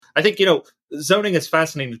I think, zoning is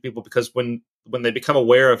fascinating to people because when they become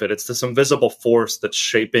aware of it, it's this invisible force that's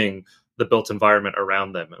shaping the built environment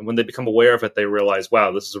around them. And when they become aware of it, they realize,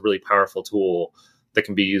 wow, this is a really powerful tool that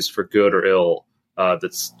can be used for good or ill,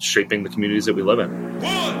 that's shaping the communities that we live in.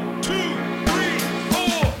 1, 2, 3,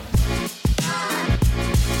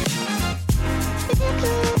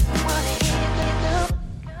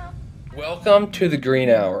 4. Welcome to the Green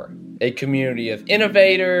Hour, a community of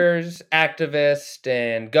innovators, activists,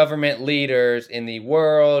 and government leaders in the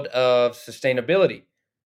world of sustainability.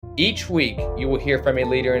 Each week, you will hear from a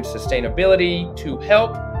leader in sustainability to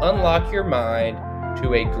help unlock your mind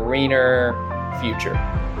to a greener future.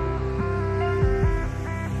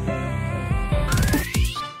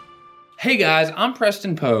 Hey guys, I'm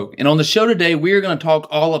Preston Pogue, and on the show today, we are going to talk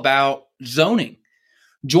all about zoning.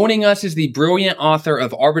 Joining us is the brilliant author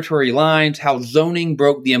of Arbitrary Lines, How Zoning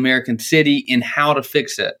Broke the American City and How to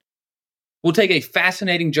Fix It. We'll take a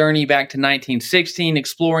fascinating journey back to 1916,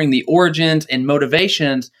 exploring the origins and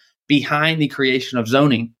motivations behind the creation of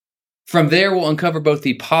zoning. From there, we'll uncover both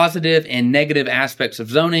the positive and negative aspects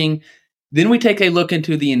of zoning. Then we take a look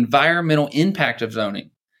into the environmental impact of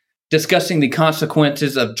zoning, discussing the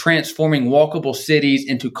consequences of transforming walkable cities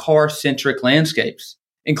into car-centric landscapes,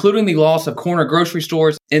 including the loss of corner grocery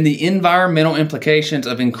stores and the environmental implications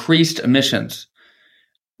of increased emissions.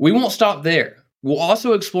 We won't stop there. We'll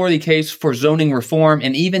also explore the case for zoning reform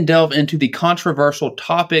and even delve into the controversial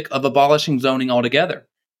topic of abolishing zoning altogether.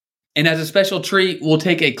 And as a special treat, we'll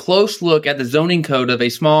take a close look at the zoning code of a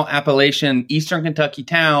small Appalachian Eastern Kentucky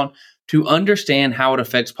town to understand how it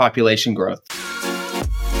affects population growth.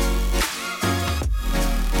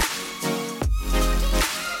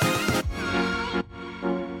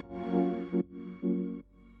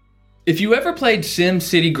 If you ever played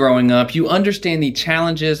SimCity growing up, you understand the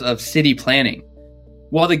challenges of city planning.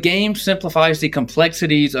 While the game simplifies the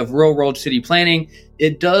complexities of real-world city planning,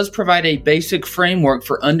 it does provide a basic framework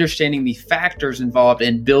for understanding the factors involved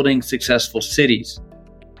in building successful cities.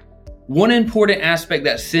 One important aspect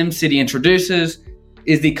that SimCity introduces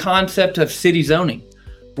is the concept of city zoning,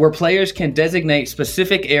 where players can designate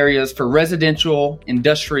specific areas for residential,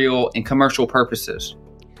 industrial, and commercial purposes.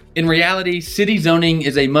 In reality, city zoning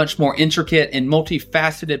is a much more intricate and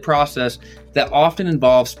multifaceted process that often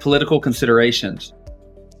involves political considerations.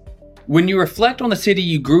 When you reflect on the city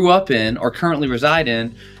you grew up in or currently reside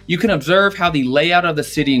in, you can observe how the layout of the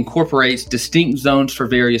city incorporates distinct zones for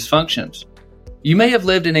various functions. You may have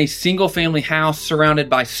lived in a single-family house surrounded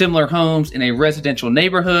by similar homes in a residential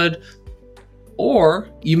neighborhood, or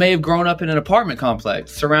you may have grown up in an apartment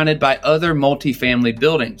complex surrounded by other multifamily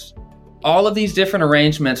buildings. All of these different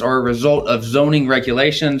arrangements are a result of zoning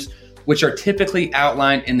regulations, which are typically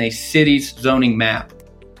outlined in a city's zoning map.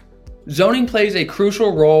 Zoning plays a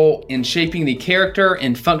crucial role in shaping the character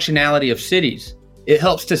and functionality of cities. It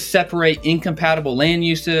helps to separate incompatible land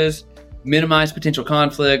uses, minimize potential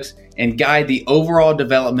conflicts, and guide the overall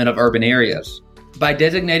development of urban areas. By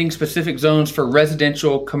designating specific zones for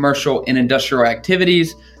residential, commercial, and industrial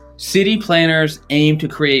activities, city planners aim to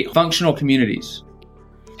create functional communities.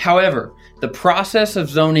 However, the process of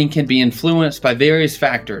zoning can be influenced by various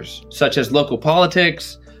factors, such as local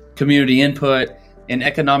politics, community input, and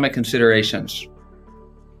economic considerations.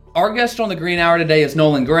 Our guest on the Green Hour today is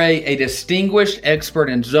Nolan Gray, a distinguished expert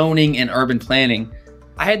in zoning and urban planning.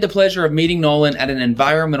 I had the pleasure of meeting Nolan at an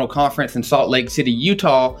environmental conference in Salt Lake City,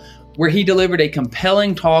 Utah, where he delivered a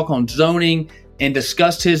compelling talk on zoning and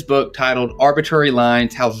discussed his book titled Arbitrary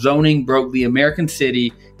Lines, How Zoning Broke the American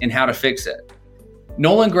City and How to Fix It.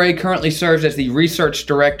 Nolan Gray currently serves as the research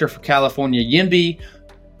director for California YIMBY,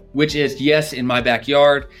 which is Yes in My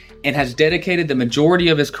Backyard, and has dedicated the majority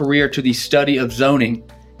of his career to the study of zoning.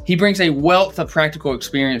 He brings a wealth of practical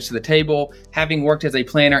experience to the table, having worked as a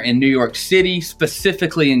planner in New York City,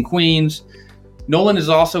 specifically in Queens. Nolan is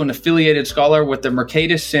also an affiliated scholar with the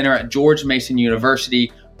Mercatus Center at George Mason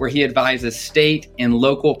University, where he advises state and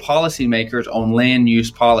local policymakers on land use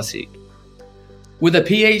policy. With a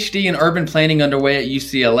PhD in urban planning underway at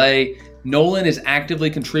UCLA, Nolan is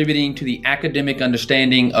actively contributing to the academic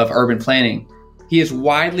understanding of urban planning. He is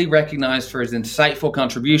widely recognized for his insightful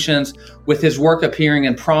contributions, with his work appearing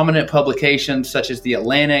in prominent publications such as The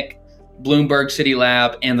Atlantic, Bloomberg City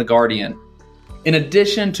Lab, and The Guardian. In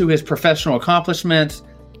addition to his professional accomplishments,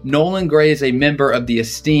 Nolan Gray is a member of the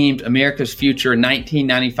esteemed America's Future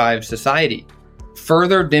 1995 Society,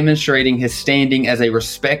 further demonstrating his standing as a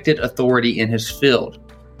respected authority in his field.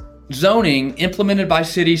 Zoning, implemented by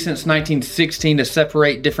cities since 1916 to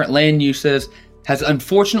separate different land uses, has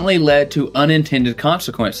unfortunately led to unintended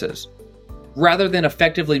consequences. Rather than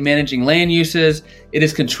effectively managing land uses, it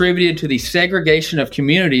has contributed to the segregation of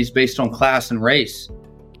communities based on class and race.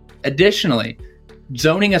 Additionally,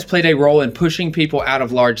 zoning has played a role in pushing people out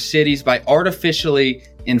of large cities by artificially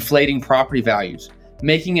inflating property values,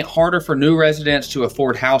 making it harder for new residents to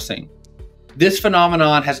afford housing. This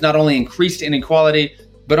phenomenon has not only increased inequality,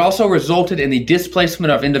 but also resulted in the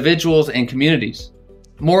displacement of individuals and communities.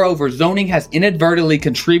 Moreover, zoning has inadvertently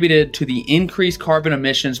contributed to the increased carbon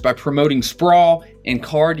emissions by promoting sprawl and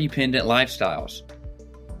car-dependent lifestyles.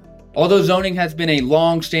 Although zoning has been a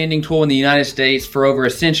long-standing tool in the United States for over a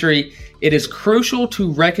century, it is crucial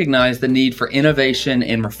to recognize the need for innovation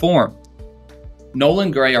and reform.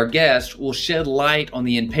 Nolan Gray, our guest, will shed light on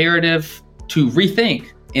the imperative to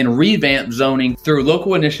rethink and revamp zoning through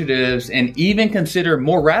local initiatives and even consider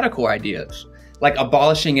more radical ideas, like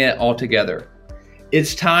abolishing it altogether.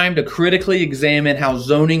 It's time to critically examine how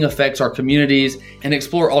zoning affects our communities and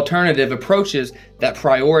explore alternative approaches that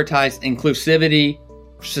prioritize inclusivity,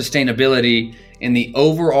 sustainability, and the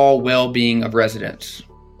overall well-being of residents.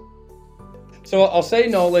 So I'll say,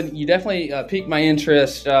 Nolan, you definitely piqued my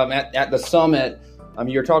interest at the summit.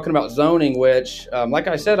 You're talking about zoning, which, like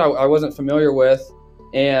I said, I wasn't familiar with.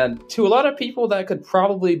 And to a lot of people, that could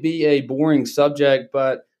probably be a boring subject,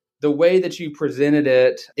 but the way that you presented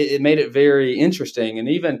it made it very interesting. And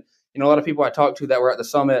even, a lot of people I talked to that were at the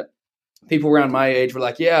summit, people around my age were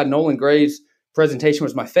like, yeah, Nolan Gray's presentation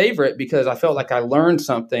was my favorite because I felt like I learned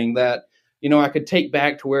something that, I could take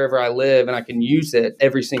back to wherever I live and I can use it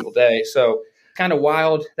every single day. So kind of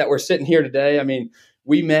wild that we're sitting here today. I mean,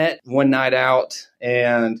 we met one night out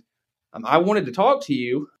and I wanted to talk to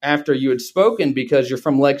you after you had spoken because you're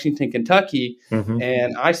from Lexington, Kentucky. Mm-hmm.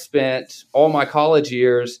 And I spent all my college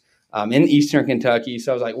years in Eastern Kentucky.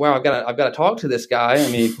 So I was like, wow, I've got to talk to this guy. I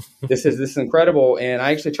mean, this is incredible. And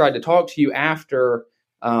I actually tried to talk to you after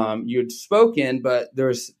you had spoken, but there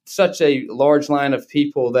was such a large line of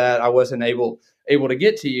people that I wasn't able to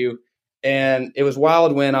get to you. And it was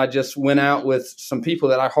wild when I just went out with some people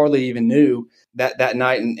that I hardly even knew that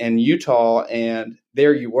night in Utah. And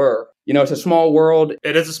there you were. It's a small world.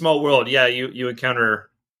 It is a small world. Yeah, you encounter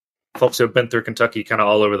folks who have been through Kentucky kind of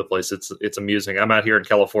all over the place. It's amusing. I'm out here in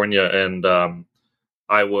California, and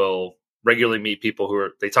I will regularly meet people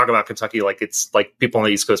they talk about Kentucky like it's like people on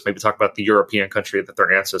the East Coast maybe talk about the European country that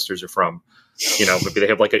their ancestors are from. Maybe they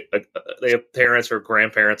have like they have parents or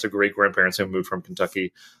grandparents or great grandparents who moved from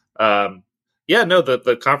Kentucky.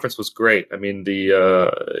 The conference was great. I mean,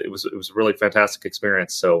 it was a really fantastic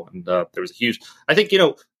experience. So, and there was a huge. I think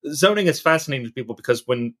zoning is fascinating to people because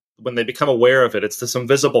when they become aware of it, it's this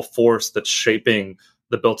invisible force that's shaping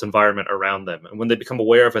the built environment around them. And when they become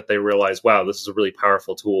aware of it, they realize, wow, this is a really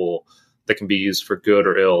powerful tool that can be used for good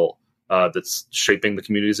or ill. That's shaping the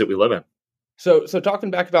communities that we live in. So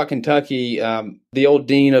talking back about Kentucky, the old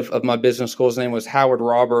dean of my business school's name was Howard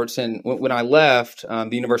Roberts. And when I left the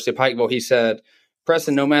University of Pikeville, he said,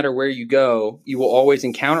 Preston, no matter where you go, you will always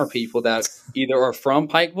encounter people that either are from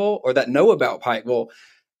Pikeville or that know about Pikeville.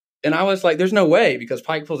 And I was like, there's no way, because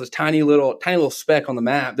Pikeville is this tiny little speck on the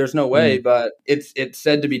map. There's no way, but it's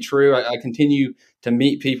said to be true. I continue to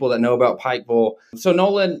meet people that know about Pikeville. So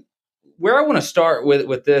Nolan, where I want to start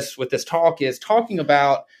with this talk is talking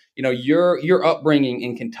about your upbringing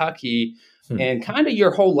in Kentucky and kind of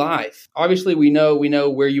your whole life. Obviously, we know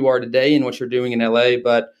where you are today and what you're doing in LA,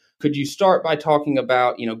 but could you start by talking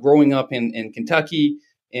about growing up in Kentucky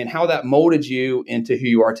and how that molded you into who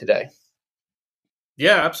you are today?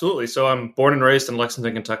 Yeah, absolutely. So I'm born and raised in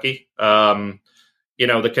Lexington, Kentucky.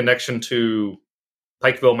 The connection to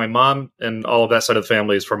Pikeville, my mom and all of that side of the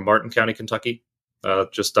family is from Martin County, Kentucky,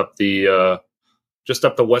 just up the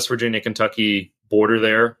West Virginia, Kentucky border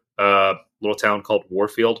there. Little town called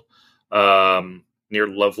Warfield, near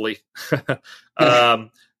Lovely.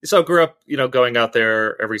 So I grew up, going out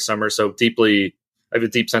there every summer. So I have a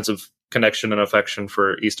deep sense of connection and affection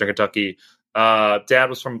for Eastern Kentucky. Dad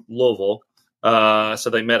was from Louisville. So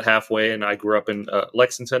they met halfway, and I grew up in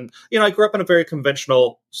Lexington. I grew up in a very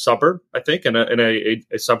conventional suburb, I think, in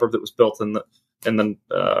a suburb that was built in the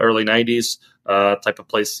early 90s, type of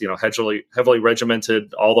place, heavily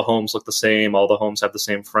regimented. All the homes look the same. All the homes have the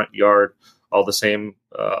same front yard, all the same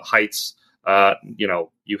heights.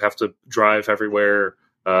 You have to drive everywhere.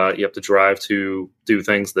 You have to drive to do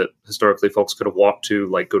things that historically folks could have walked to,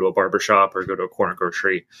 like go to a barber shop or go to a corner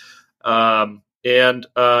grocery. I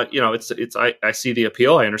see the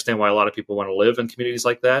appeal. I understand why a lot of people want to live in communities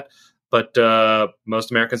like that, but most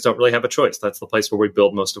Americans don't really have a choice. That's the place where we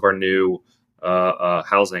build most of our new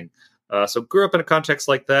housing. So grew up in a context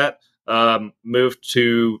like that, moved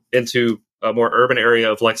into a more urban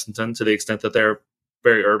area of Lexington to the extent that there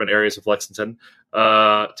very urban areas of Lexington,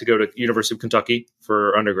 to go to University of Kentucky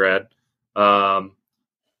for undergrad.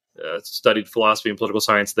 Studied philosophy and political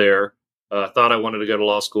science there. Thought I wanted to go to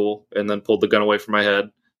law school, and then pulled the gun away from my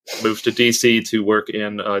head. Moved to DC to work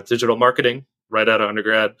in digital marketing right out of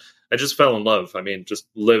undergrad. I just fell in love. I mean, just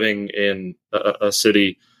living in a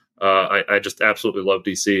city. I just absolutely love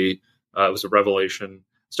DC. It was a revelation.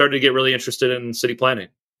 Started to get really interested in city planning.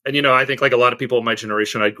 And, I think like a lot of people in my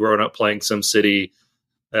generation, I'd grown up playing SimCity.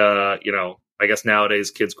 I guess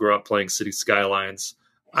nowadays kids grow up playing City Skylines.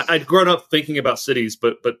 I'd grown up thinking about cities,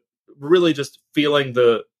 but really just feeling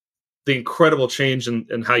the incredible change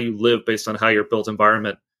in how you live based on how your built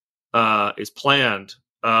environment is planned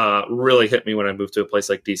really hit me when I moved to a place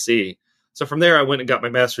like DC. So from there, I went and got my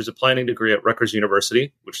master's of planning degree at Rutgers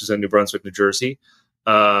University, which is in New Brunswick, New Jersey,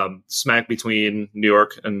 smack between New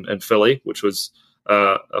York and Philly, which was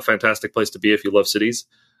a fantastic place to be if you love cities.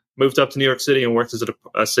 Moved up to New York City and worked as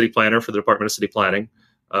a city planner for the Department of City Planning.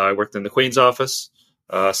 I worked in the Queens office,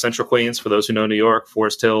 Central Queens, for those who know New York,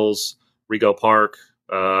 Forest Hills, Rego Park,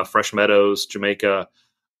 Fresh Meadows, Jamaica.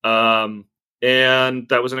 And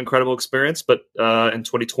that was an incredible experience. But in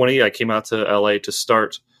 2020, I came out to LA to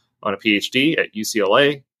start on a PhD at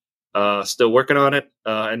UCLA, still working on it.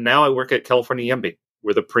 And now I work at California YIMBY.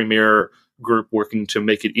 We're the premier group working to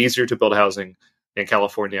make it easier to build housing in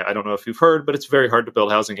California. I don't know if you've heard, but it's very hard to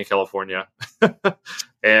build housing in California.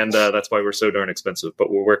 And that's why we're so darn expensive.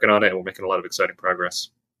 But we're working on it, and we're making a lot of exciting progress.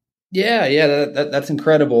 Yeah, that's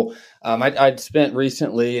incredible. I'd spent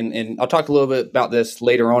recently, and I'll talk a little bit about this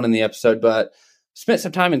later on in the episode, but spent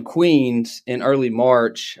some time in Queens in early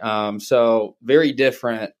March. So very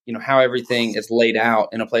different, how everything is laid out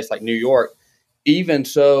in a place like New York, even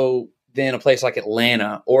so than a place like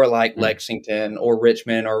Atlanta or like Lexington or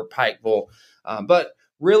Richmond or Pikeville. But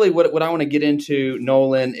really what I want to get into,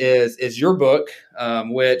 Nolan, is your book,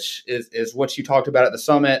 which is what you talked about at the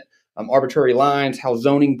summit. Arbitrary Lines, How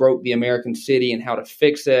Zoning Broke the American City and How to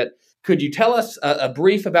Fix It. Could you tell us a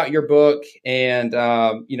brief about your book and,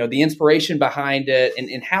 the inspiration behind it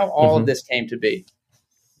and how all of this came to be?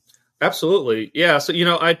 Absolutely. Yeah. So,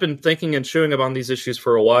 I'd been thinking and chewing upon these issues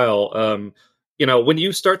for a while. When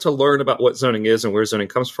you start to learn about what zoning is and where zoning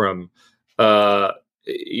comes from,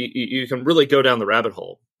 you can really go down the rabbit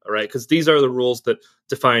hole. All right. Because these are the rules that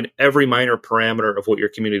define every minor parameter of what your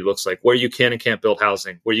community looks like, where you can and can't build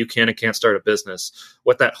housing, where you can and can't start a business,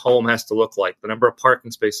 what that home has to look like, the number of parking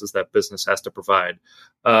spaces that business has to provide.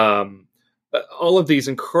 All of these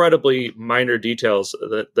incredibly minor details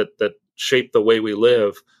that shape the way we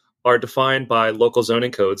live are defined by local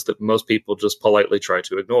zoning codes that most people just politely try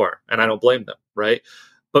to ignore. And I don't blame them. Right.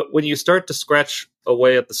 But when you start to scratch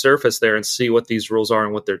away at the surface there and see what these rules are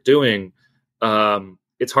and what they're doing,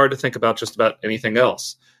 it's hard to think about just about anything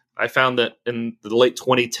else. I found that in the late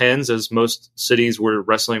 2010s, as most cities were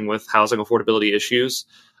wrestling with housing affordability issues,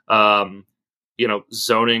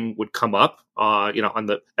 zoning would come up, on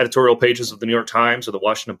the editorial pages of the New York Times or the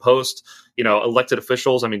Washington Post. Elected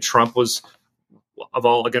officials. I mean, Trump was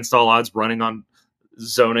against all odds running on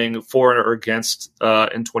zoning for or against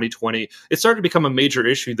in 2020. It started to become a major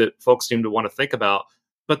issue that folks seemed to want to think about,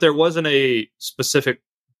 but there wasn't a specific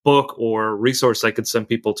book or resource I could send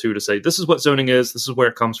people to say, this is what zoning is, this is where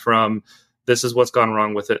it comes from, this is what's gone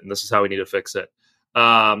wrong with it, and this is how we need to fix it.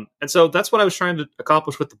 And so that's what I was trying to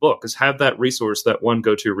accomplish with the book, is have that resource, that one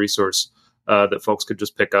go-to resource that folks could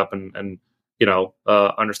just pick up and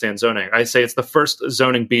understand zoning. I say it's the first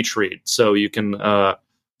zoning beach read, so you can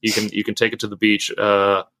take it to the beach.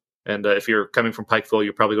 And if you're coming from Pikeville,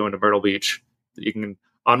 you're probably going to Myrtle Beach. You can,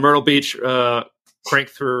 on Myrtle Beach, crank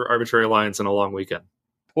through Arbitrary Lines in a long weekend.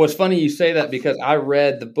 Well, it's funny you say that because I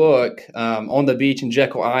read the book on the beach in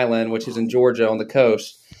Jekyll Island, which is in Georgia on the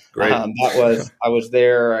coast. Great. I was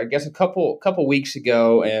there, I guess, a couple weeks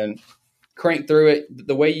ago and cranked through it.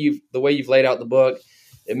 The way you've laid out the book,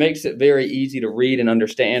 it makes it very easy to read and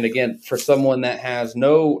understand. Again, for someone that has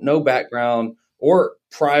no background or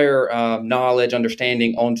prior knowledge,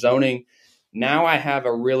 understanding on zoning, now I have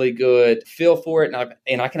a really good feel for it,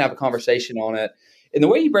 and I can have a conversation on it. And the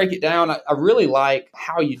way you break it down, I really like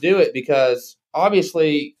how you do it, because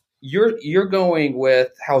obviously you're going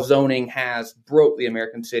with how zoning has broke the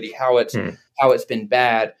American city, how it's been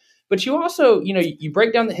bad. But you also, you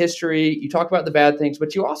break down the history, you talk about the bad things,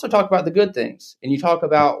 but you also talk about the good things. And you talk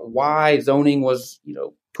about why zoning was,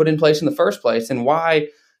 put in place in the first place and why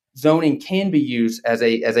zoning can be used as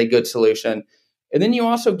a good solution. And then you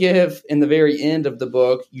also give, in the very end of the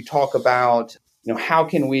book, you talk about, how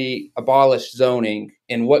can we abolish zoning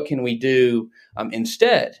and what can we do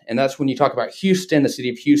instead? And that's when you talk about Houston, the city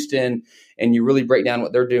of Houston, and you really break down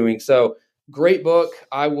what they're doing. So Great book.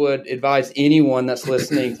 I would advise anyone that's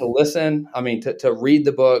listening to listen. I mean, to read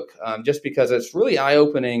the book, just because it's really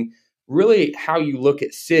eye-opening, really how you look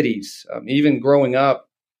at cities. Even growing up,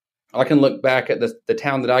 I can look back at the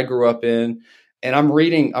town that I grew up in, and I'm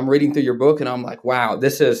reading through your book, and I'm like, wow,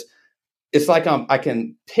 it's like I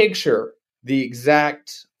can picture the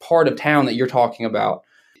exact part of town that you're talking about.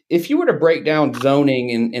 If you were to break down zoning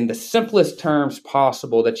in the simplest terms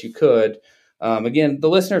possible that you could, again, the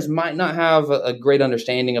listeners might not have a great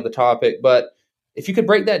understanding of the topic, but if you could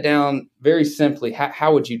break that down very simply,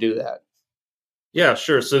 how would you do that? Yeah,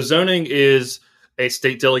 sure. So zoning is a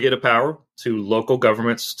state delegated power to local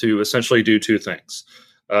governments to essentially do two things.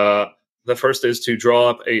 The first is to draw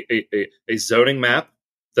up a zoning map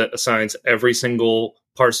that assigns every single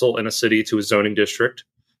parcel in a city to a zoning district.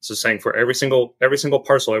 So saying for every single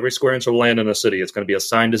parcel, every square inch of land in a city, it's going to be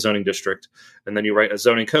assigned a zoning district. And then you write a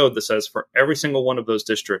zoning code that says for every single one of those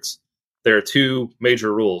districts, there are two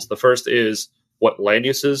major rules. The first is what land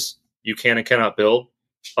uses you can and cannot build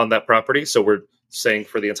on that property. So we're saying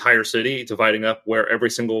for the entire city, dividing up where every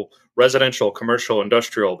single residential, commercial,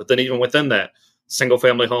 industrial, but then even within that, single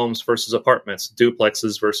family homes versus apartments,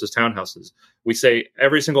 duplexes versus townhouses. We say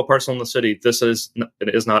every single parcel in the city,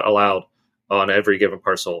 it is not allowed on every given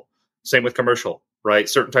parcel. Same with commercial, right?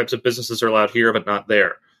 Certain types of businesses are allowed here, but not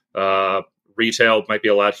there. Retail might be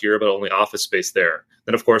allowed here, but only office space there.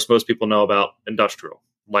 Then, of course, most people know about industrial,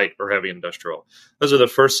 light or heavy industrial. Those are the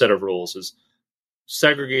first set of rules, is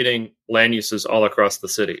segregating land uses all across the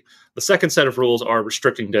city. The second set of rules are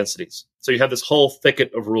restricting densities. So you have this whole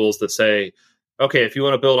thicket of rules that say, okay, if you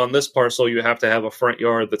want to build on this parcel, you have to have a front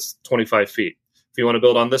yard that's 25 feet. If you want to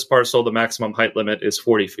build on this parcel, the maximum height limit is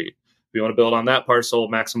 40 feet. If you want to build on that parcel,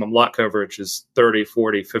 maximum lot coverage is 30,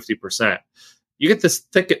 40, 50%. You get this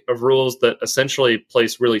thicket of rules that essentially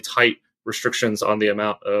place really tight restrictions on the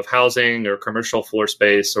amount of housing or commercial floor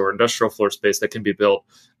space or industrial floor space that can be built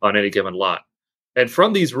on any given lot. And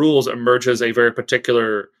from these rules emerges a very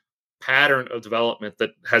particular pattern of development that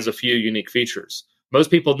has a few unique features.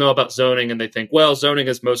 Most people know about zoning and they think, well, zoning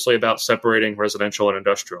is mostly about separating residential and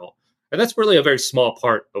industrial. And that's really a very small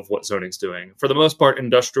part of what zoning's doing. For the most part,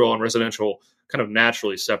 industrial and residential kind of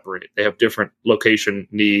naturally separate. They have different location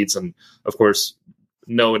needs. And of course,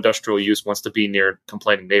 no industrial use wants to be near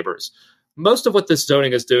complaining neighbors. Most of what this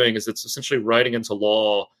zoning is doing is it's essentially writing into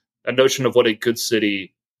law a notion of what a good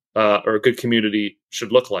city or a good community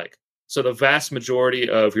should look like. So the vast majority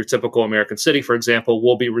of your typical American city, for example,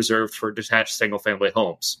 will be reserved for detached single-family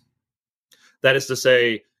homes. That is to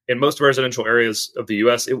say, in most residential areas of the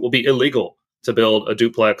U.S., it will be illegal to build a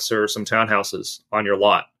duplex or some townhouses on your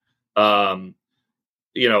lot.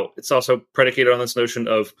 It's also predicated on this notion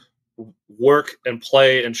of work and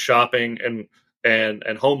play and shopping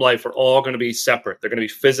and home life are all going to be separate. They're going to be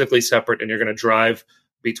physically separate, and you're going to drive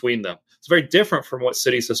between them. It's very different from what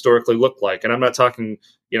cities historically look like. And I'm not talking,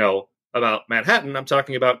 about Manhattan. I'm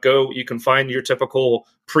talking about you can find your typical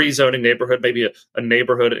pre-zoning neighborhood, maybe a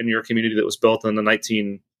neighborhood in your community that was built in the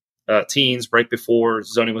 19 teens, right before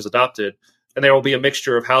zoning was adopted. And there will be a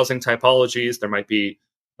mixture of housing typologies. There might be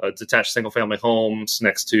detached single-family homes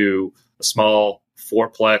next to a small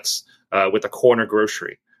fourplex with a corner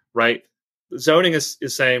grocery, right? Zoning is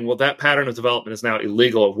saying, well, that pattern of development is now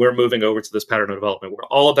illegal. We're moving over to this pattern of development where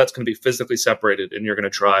all of that's going to be physically separated and you're going to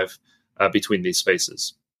drive between these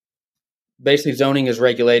spaces. Basically, zoning is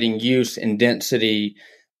regulating use and density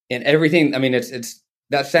and everything. I mean, it's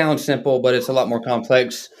that sounds simple, but it's a lot more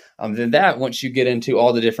complex than that once you get into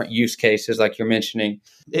all the different use cases like you're mentioning.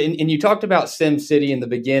 And you talked about SimCity in the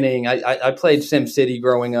beginning. I played SimCity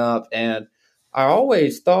growing up, and I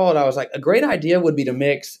always thought, I was like, a great idea would be to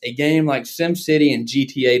mix a game like SimCity and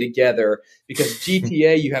GTA together, because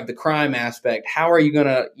GTA, you have the crime aspect. How are you going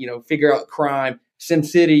to, figure out crime?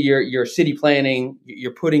 SimCity, you're city planning,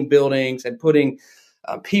 you're putting buildings and putting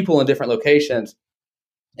people in different locations.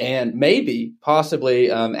 And maybe,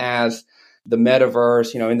 possibly, as the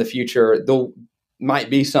metaverse, in the future, there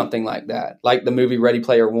might be something like that, like the movie Ready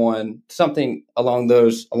Player One, something along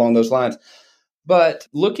those lines. But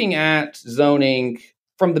looking at zoning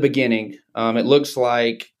from the beginning, it looks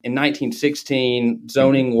like in 1916,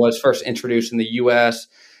 zoning was first introduced in the U.S.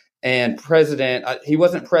 And he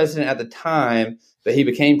wasn't president at the time, but he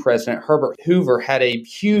became president. Herbert Hoover had a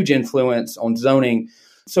huge influence on zoning.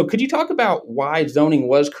 So could you talk about why zoning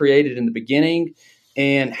was created in the beginning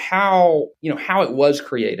and how it was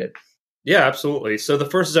created? Yeah, absolutely. So the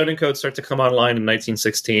first zoning codes start to come online in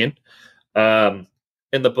 1916.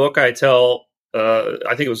 In the book, I tell,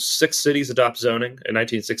 I think it was 6 cities adopt zoning in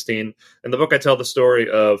 1916. In the book, I tell the story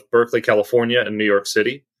of Berkeley, California, and New York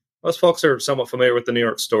City. most folks are somewhat familiar with the New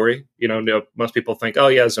York story. Most people think, oh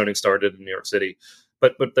yeah, zoning started in New York City,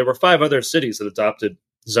 but there were 5 other cities that adopted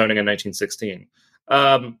zoning in 1916.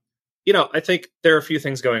 I think there are a few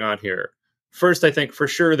things going on here. First, I think for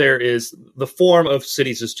sure there is the form of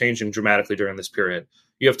cities is changing dramatically during this period.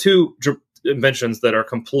 You have 2 inventions that are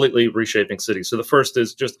completely reshaping cities. So the first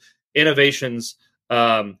is just innovations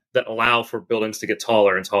that allow for buildings to get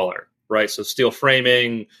taller and taller, right? So steel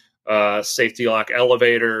framing, safety lock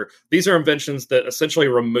elevator. These are inventions that essentially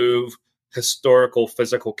remove historical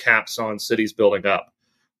physical caps on cities building up.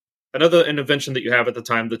 Another invention that you have at the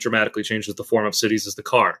time that dramatically changes the form of cities is the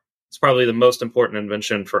car. It's probably the most important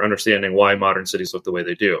invention for understanding why modern cities look the way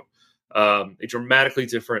they do. A dramatically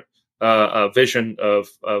different vision of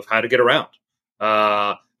how to get around.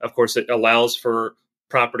 Of course, it allows for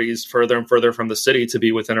properties further and further from the city to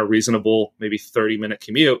be within a reasonable, maybe 30-minute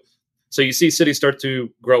commute. So you see cities start to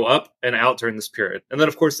grow up and out during this period. And then,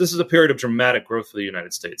 of course, this is a period of dramatic growth for the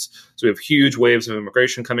United States. So we have huge waves of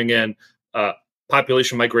immigration coming in,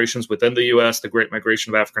 population migrations within the U.S., the great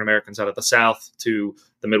migration of African Americans out of the South to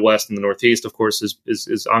the Midwest and the Northeast, of course,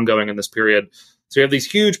 is ongoing in this period. So you have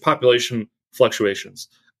these huge population fluctuations.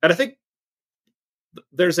 And I think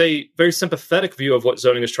there's a very sympathetic view of what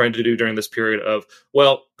zoning is trying to do during this period of,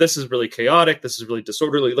 well, this is really chaotic, this is really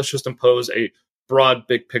disorderly, let's just impose a broad,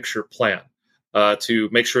 big picture plan to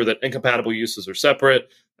make sure that incompatible uses are separate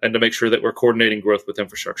and to make sure that we're coordinating growth with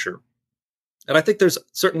infrastructure. And I think there's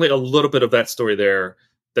certainly a little bit of that story there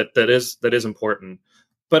that is important.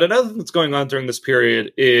 But another thing that's going on during this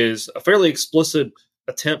period is a fairly explicit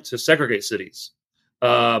attempt to segregate cities.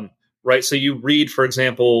 Right? So you read, for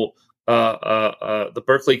example, the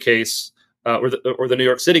Berkeley case or the New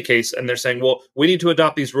York City case, and they're saying, well, we need to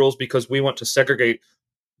adopt these rules because we want to segregate.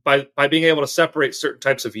 By being able to separate certain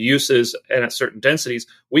types of uses and at certain densities,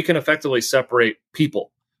 we can effectively separate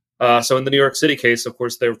people. So in the New York City case, of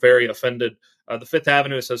course, they're very offended. The Fifth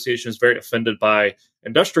Avenue Association is very offended by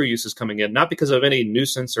industrial uses coming in, not because of any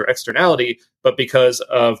nuisance or externality, but because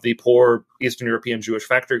of the poor Eastern European Jewish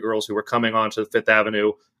factory girls who were coming onto the Fifth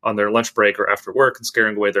Avenue on their lunch break or after work and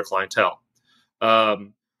scaring away their clientele.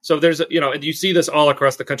 So there's, and you see this all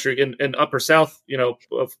across the country in Upper South,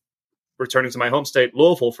 of returning to my home state,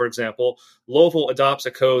 Louisville, for example. Louisville adopts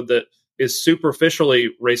a code that is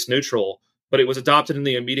superficially race neutral, but it was adopted in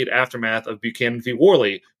the immediate aftermath of Buchanan v.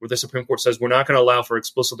 Worley, where the Supreme Court says we're not going to allow for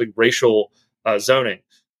explicitly racial zoning.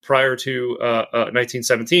 Prior to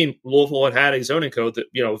 1917, Louisville had a zoning code that,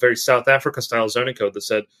 a very South Africa-style zoning code that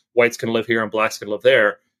said whites can live here and blacks can live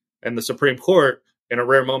there. And the Supreme Court, in a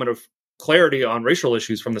rare moment of clarity on racial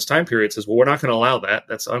issues from this time period, says, well, we're not going to allow that.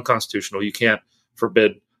 That's unconstitutional. You can't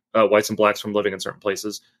forbid whites and blacks from living in certain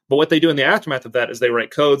places. But what they do in the aftermath of that is they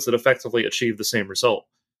write codes that effectively achieve the same result.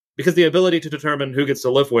 Because the ability to determine who gets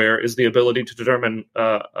to live where is the ability to determine,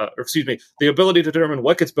 the ability to determine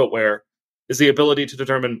what gets built where is the ability to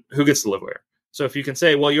determine who gets to live where. So if you can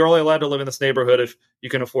say, well, you're only allowed to live in this neighborhood if you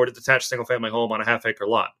can afford a detached single-family home on a half-acre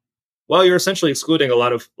lot. Well, you're essentially excluding a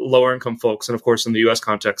lot of lower-income folks, and of course, in the U.S.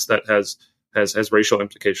 context, that has racial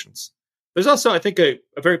implications. There's also, I think, a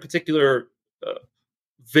very particular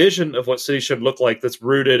vision of what cities should look like that's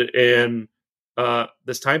rooted in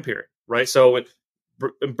this time period, right? So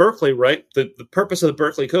in Berkeley, right, the purpose of the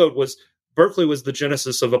Berkeley Code was Berkeley was the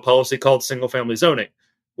genesis of a policy called single-family zoning,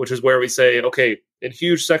 which is where we say, okay, in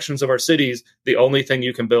huge sections of our cities, the only thing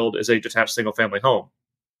you can build is a detached single-family home.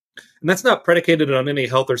 And that's not predicated on any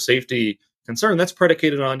health or safety concern. That's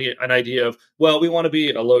predicated on an idea of, well, we want to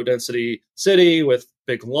be a low-density city with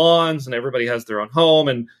big lawns and everybody has their own home,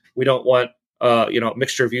 and we don't want a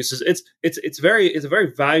mixture of uses. It's a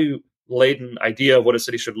very value-laden idea of what a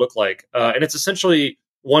city should look like, and it's essentially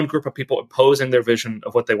one group of people imposing their vision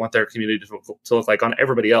of what they want their community to look like on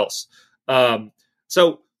everybody else.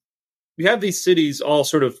 So we have these cities all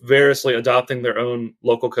sort of variously adopting their own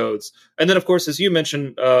local codes. And then, of course, as you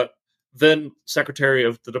mentioned, then Secretary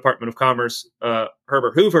of the Department of Commerce,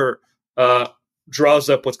 Herbert Hoover, draws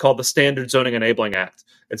up what's called the Standard Zoning Enabling Act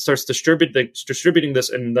and starts distributing this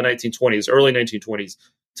in the 1920s, early 1920s,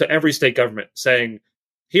 to every state government, saying,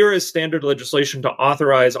 here is standard legislation to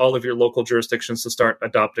authorize all of your local jurisdictions to start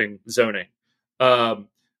adopting zoning. And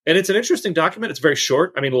it's an interesting document. It's very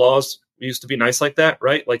short. I mean, laws used to be nice like that,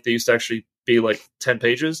 right? Like they used to actually be like 10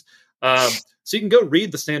 pages. So you can go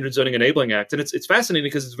read the Standard Zoning Enabling Act. And it's fascinating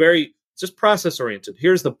because it's just process oriented.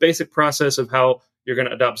 Here's the basic process of how you're going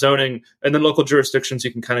to adopt zoning. And then local jurisdictions,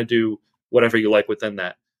 you can kind of do whatever you like within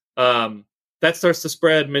that. That starts to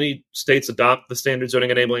spread. Many states adopt the Standard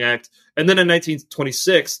Zoning Enabling Act. And then in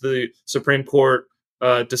 1926, the Supreme Court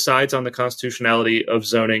decides on the constitutionality of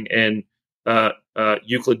zoning in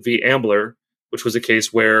Euclid v. Ambler, which was a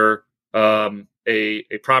case where a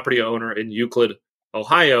property owner in Euclid,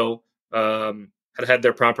 Ohio, had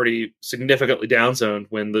their property significantly downzoned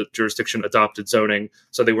when the jurisdiction adopted zoning,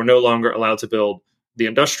 so they were no longer allowed to build the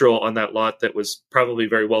industrial on that lot that was probably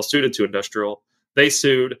very well suited to industrial. They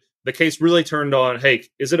sued. The case really turned on, hey,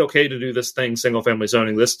 is it okay to do this thing, single family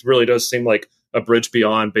zoning? This really does seem like a bridge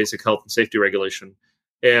beyond basic health and safety regulation.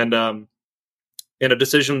 And in a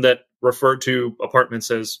decision that referred to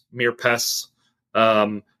apartments as mere pests,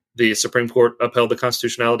 the Supreme Court upheld the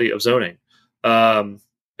constitutionality of zoning. And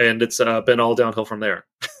it's been all downhill from there.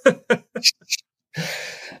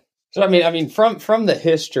 So, I mean, from the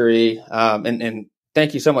history, and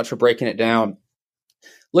thank you so much for breaking it down.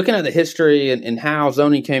 Looking at the history and how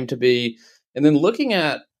zoning came to be, and then looking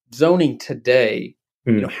at zoning today,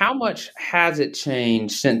 how much has it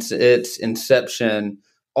changed since its inception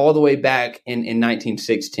all the way back in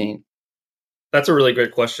 1916? That's a really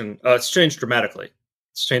great question. It's changed dramatically.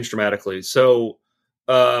 So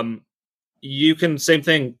you can, same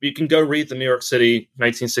thing, you can go read the New York City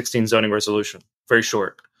 1916 zoning resolution. Very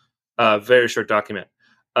short document.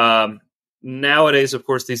 Nowadays, of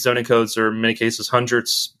course, these zoning codes are in many cases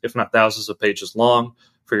hundreds, if not thousands of pages long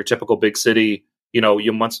for your typical big city. You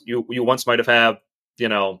once might have had,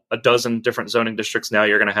 a dozen different zoning districts. Now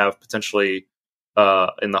you're going to have potentially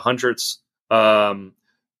in the hundreds.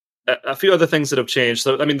 A few other things that have changed.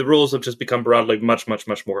 So, I mean, the rules have just become broadly much, much,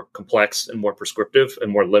 much more complex and more prescriptive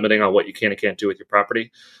and more limiting on what you can and can't do with your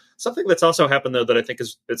property. Something that's also happened, though, that I think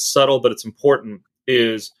it's subtle, but it's important,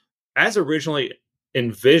 is as originally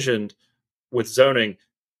envisioned with zoning,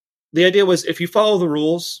 the idea was if you follow the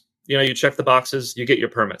rules, you check the boxes, you get your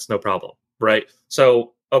permits, no problem, right?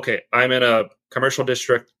 So, okay, I'm in a commercial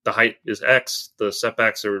district, the height is X, the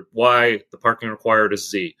setbacks are Y, the parking required is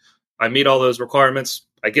Z. I meet all those requirements,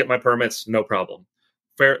 I get my permits, no problem.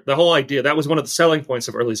 The whole idea, that was one of the selling points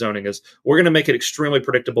of early zoning, is we're going to make it extremely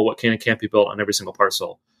predictable what can and can't be built on every single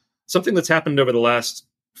parcel. Something that's happened over the last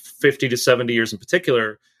 50 to 70 years in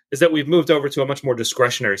particular is that we've moved over to a much more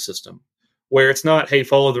discretionary system, where it's not, hey,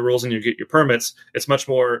 follow the rules and you get your permits. It's much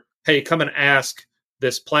more, hey, come and ask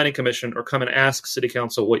this planning commission or come and ask city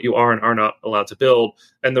council what you are and are not allowed to build.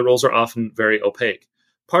 And the rules are often very opaque.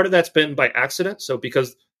 Part of that's been by accident. So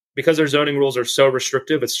because our zoning rules are so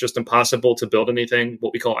restrictive, it's just impossible to build anything,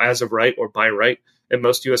 what we call as of right or by right. In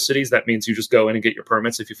most U.S. cities, that means you just go in and get your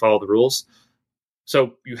permits if you follow the rules.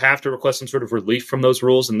 So you have to request some sort of relief from those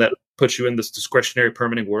rules, and that puts you in this discretionary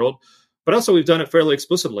permitting world. But also we've done it fairly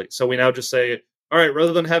explicitly. So we now just say, all right,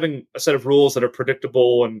 rather than having a set of rules that are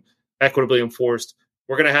predictable and equitably enforced,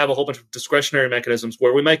 we're going to have a whole bunch of discretionary mechanisms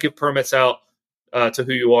where we might give permits out to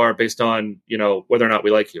who you are based on, whether or not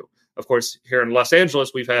we like you. Of course, here in Los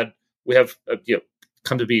Angeles, we have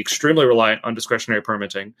come to be extremely reliant on discretionary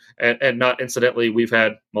permitting, and not incidentally, we've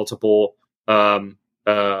had multiple local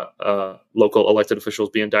elected officials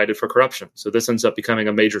be indicted for corruption. So this ends up becoming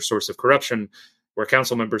a major source of corruption, where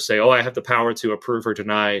council members say, "Oh, I have the power to approve or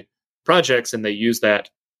deny projects," and they use that,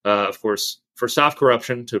 of course, for soft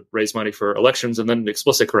corruption to raise money for elections, and then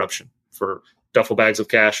explicit corruption for duffel bags of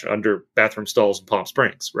cash under bathroom stalls in Palm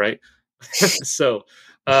Springs, right? So.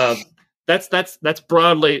 That's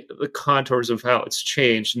broadly the contours of how it's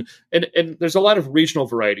changed. And there's a lot of regional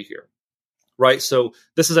variety here, right? So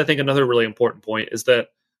this is, I think, another really important point, is that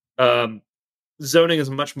zoning is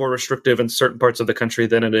much more restrictive in certain parts of the country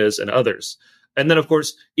than it is in others. And then, of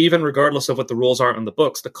course, even regardless of what the rules are on the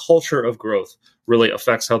books, the culture of growth really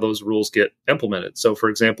affects how those rules get implemented. So, for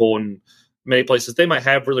example, in many places, they might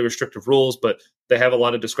have really restrictive rules, but they have a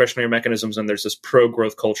lot of discretionary mechanisms, and there's this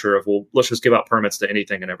pro-growth culture of, well, let's just give out permits to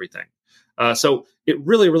anything and everything. So it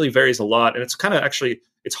really, really varies a lot. And it's kind of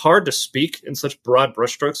it's hard to speak in such broad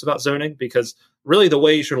brushstrokes about zoning, because really the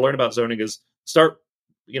way you should learn about zoning is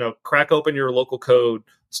crack open your local code,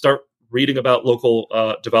 start reading about local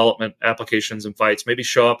development applications and fights, maybe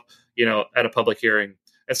show up, at a public hearing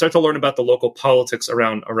and start to learn about the local politics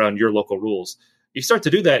around your local rules. You start to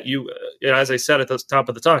do that, as I said at the top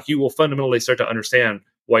of the talk, you will fundamentally start to understand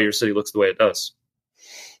why your city looks the way it does.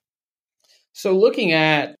 So looking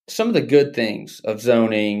at some of the good things of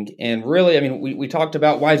zoning, and really, I mean, we talked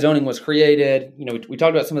about why zoning was created. We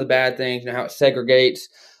talked about some of the bad things, how it segregates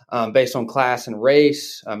based on class and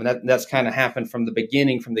race. And that's kind of happened from the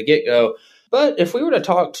beginning, from the get-go. But if we were to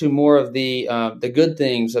talk to more of the good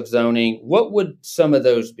things of zoning, what would some of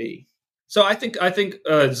those be? So I think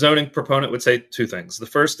a zoning proponent would say two things. The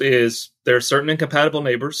first is there are certain incompatible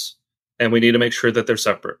neighbors, and we need to make sure that they're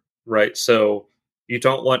separate, right? So you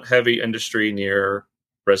don't want heavy industry near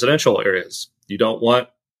residential areas. You don't want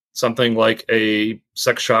something like a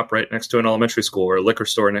sex shop right next to an elementary school or a liquor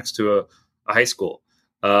store next to a high school.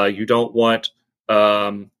 You don't want,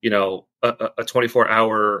 a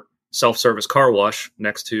 24-hour self-service car wash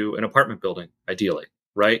next to an apartment building, ideally,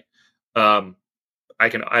 right?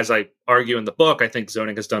 As I argue in the book, I think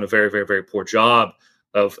zoning has done a very, very, very poor job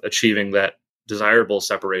of achieving that desirable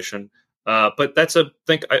separation. But that's a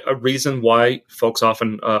reason why folks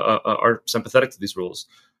often are sympathetic to these rules.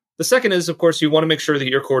 The second is, of course, you want to make sure that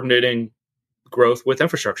you're coordinating growth with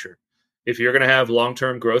infrastructure. If you're going to have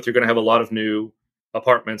long-term growth, you're going to have a lot of new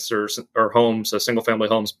apartments or homes, single-family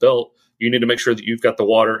homes built. You need to make sure that you've got the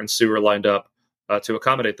water and sewer lined up to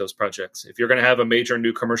accommodate those projects. If you're going to have a major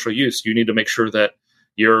new commercial use, you need to make sure that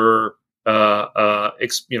you're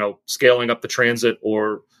scaling up the transit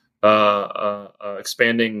or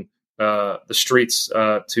expanding the streets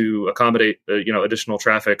to accommodate additional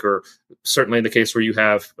traffic, or certainly in the case where you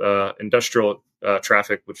have industrial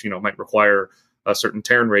traffic, which might require a certain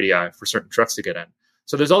turn radii for certain trucks to get in.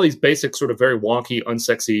 So there's all these basic sort of very wonky,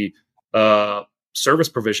 unsexy service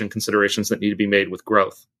provision considerations that need to be made with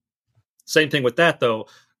growth. Same thing with that, though.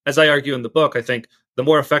 As I argue in the book, I think the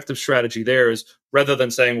more effective strategy there is, rather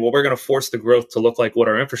than saying, well, we're going to force the growth to look like what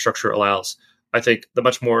our infrastructure allows, I think the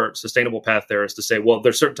much more sustainable path there is to say, well,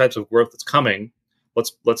 there's certain types of growth that's coming.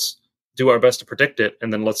 Let's do our best to predict it,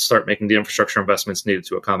 and then let's start making the infrastructure investments needed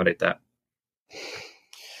to accommodate that.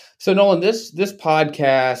 So, Nolan, this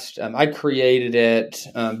podcast, I created it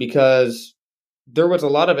because there was a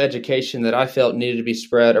lot of education that I felt needed to be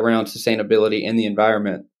spread around sustainability and the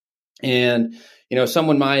environment. And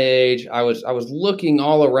someone my age, I was looking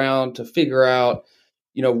all around to figure out,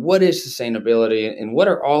 what is sustainability and what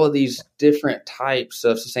are all of these different types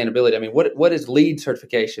of sustainability? I mean, what is LEED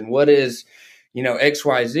certification? What is,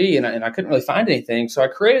 XYZ? And I couldn't really find anything. So I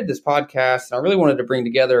created this podcast, and I really wanted to bring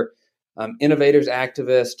together innovators,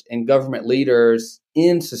 activists, and government leaders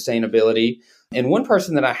in sustainability. And one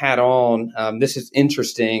person that I had on, this is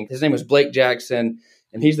interesting. His name was Blake Jackson,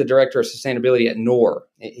 and he's the director of sustainability at NOR.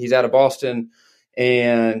 He's out of Boston.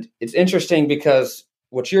 And it's interesting because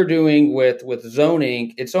what you're doing with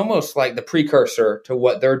zoning, it's almost like the precursor to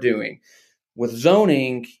what they're doing. With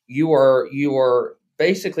zoning, you are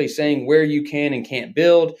basically saying where you can and can't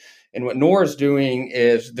build. And what NOR is doing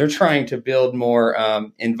is they're trying to build more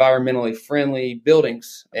environmentally friendly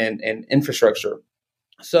buildings and infrastructure.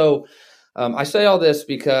 So I say all this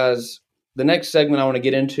because the next segment I want to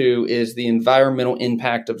get into is the environmental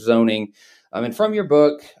impact of zoning. And from your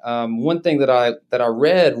book, one thing that I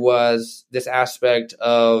read was this aspect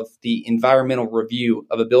of the environmental review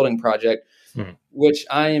of a building project, which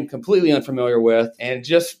I am completely unfamiliar with. And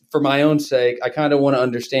just for my own sake, I kind of want to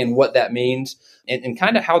understand what that means and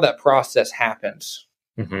kind of how that process happens.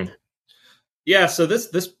 Mm-hmm. Yeah, so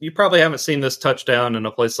this you probably haven't seen this touchdown in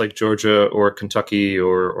a place like Georgia or Kentucky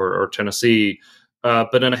or Tennessee,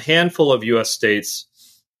 but in a handful of U.S. states,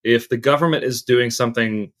 if the government is doing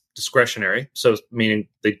something discretionary, so meaning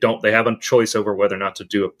they have a choice over whether or not to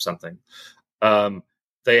do something,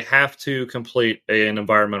 they have to complete an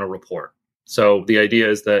environmental report. So the idea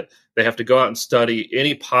is that they have to go out and study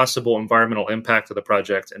any possible environmental impact of the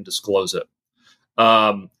project and disclose it.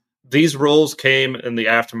 These rules came in the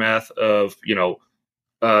aftermath of the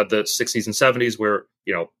 60s and 70s, where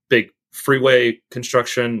big freeway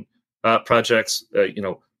construction projects,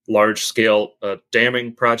 large scale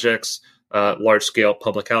damming projects, large scale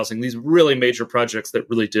public housing. These really major projects that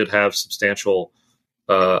really did have substantial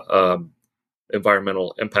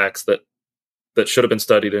environmental impacts that should have been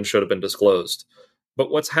studied and should have been disclosed. But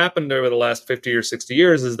what's happened over the last 50 or 60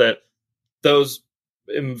 years is that those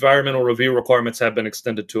environmental review requirements have been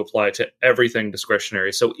extended to apply to everything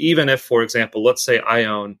discretionary. So even if, for example, let's say I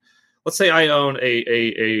own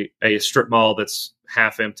a strip mall that's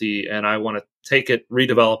half empty, and I want to take it,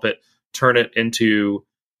 redevelop it, turn it into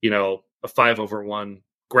a 5/1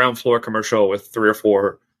 ground floor commercial with 3 or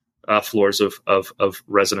 4 floors of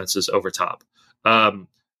residences over top.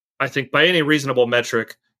 I think by any reasonable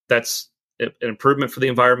metric, that's an improvement for the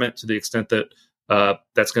environment to the extent that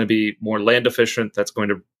that's going to be more land efficient.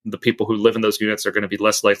 The people who live in those units are going to be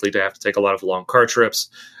less likely to have to take a lot of long car trips.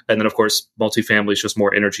 And then, of course, multifamily is just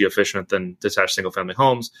more energy efficient than detached single family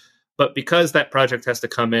homes. But because that project has to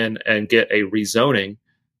come in and get a rezoning,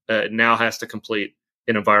 it now has to complete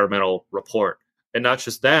an environmental report. And not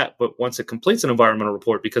just that, but once it completes an environmental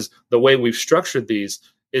report, because the way we've structured these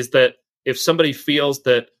is that if somebody feels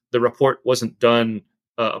that the report wasn't done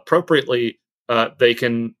appropriately, they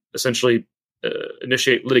can essentially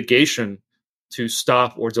initiate litigation to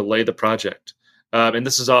stop or delay the project. And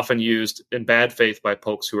this is often used in bad faith by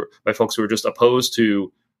folks who are just opposed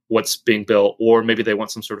to what's being built, or maybe they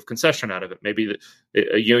want some sort of concession out of it. Maybe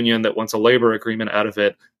a union that wants a labor agreement out of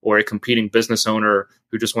it, or a competing business owner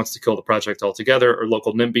who just wants to kill the project altogether, or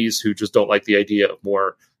local NIMBYs who just don't like the idea of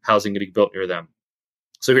more housing getting built near them.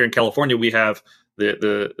 So here in California, we have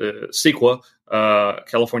the CEQA,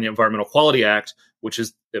 California Environmental Quality Act, which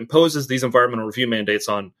imposes these environmental review mandates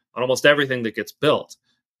on almost everything that gets built.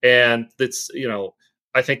 And it's,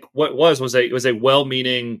 I think what was a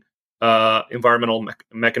well-meaning environmental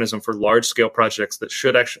mechanism for large-scale projects that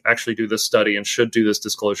should actually do this study and should do this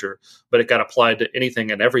disclosure, but it got applied to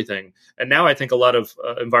anything and everything. And now I think a lot of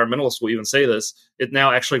environmentalists will even say this. It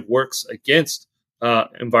now actually works against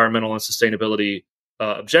environmental and sustainability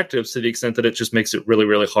objectives to the extent that it just makes it really,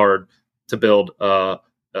 really hard to build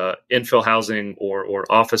infill housing or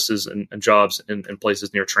offices and jobs in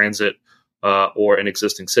places near transit or in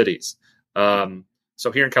existing cities.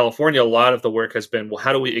 So here in California, a lot of the work has been, well,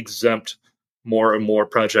 how do we exempt more and more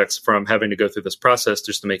projects from having to go through this process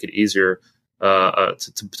just to make it easier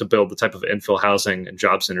to build the type of infill housing and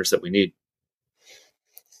job centers that we need?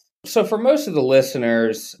 So for most of the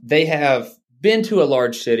listeners, they have been to a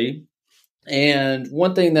large city. And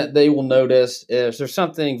one thing that they will notice is there's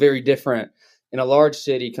something very different in a large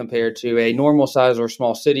city compared to a normal size or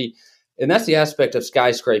small city. And that's the aspect of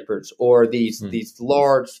skyscrapers or these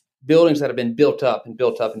large buildings that have been built up and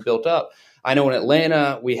built up and built up. I know in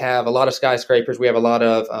Atlanta, we have a lot of skyscrapers. We have a lot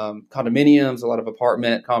of condominiums, a lot of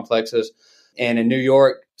apartment complexes. And in New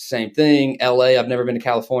York, same thing. LA, I've never been to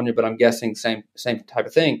California, but I'm guessing same type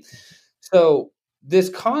of thing. So this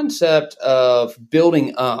concept of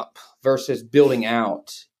building up versus building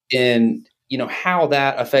out and, how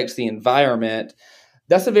that affects the environment,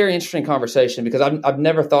 that's a very interesting conversation because I've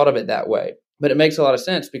never thought of it that way. But it makes a lot of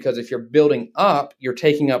sense because if you're building up, you're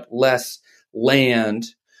taking up less land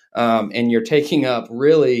and you're taking up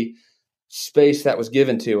really space that was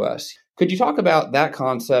given to us. Could you talk about that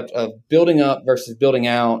concept of building up versus building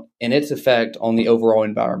out and its effect on the overall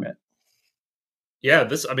environment? Yeah,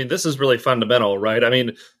 this is really fundamental, right? I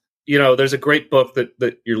mean, there's a great book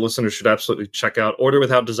that your listeners should absolutely check out, Order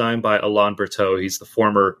Without Design by Alain Berthaud. He's the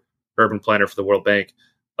former urban planner for the World Bank.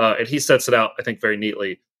 And he sets it out, I think, very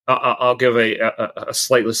neatly. I'll give a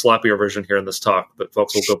slightly sloppier version here in this talk, but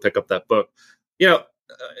folks will go pick up that book.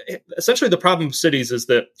 Essentially the problem of cities is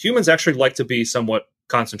that humans actually like to be somewhat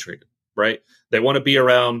concentrated, right? They want to be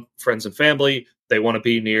around friends and family. They want to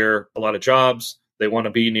be near a lot of jobs. They want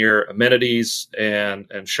to be near amenities and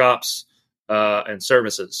shops and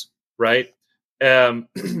services, right?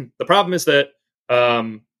 The problem is that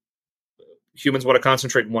humans want to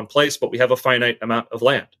concentrate in one place, but we have a finite amount of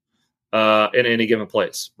land in any given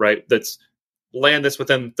place, right? That's land that's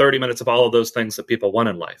within 30 minutes of all of those things that people want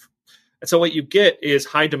in life. And so what you get is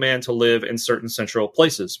high demand to live in certain central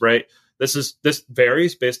places, right? This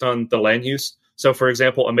varies based on the land use. So for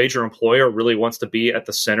example, a major employer really wants to be at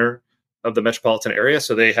the center of the metropolitan area.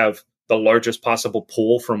 So they have the largest possible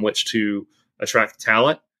pool from which to attract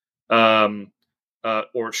talent.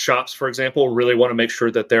 Or shops, for example, really want to make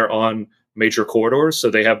sure that they're on major corridors.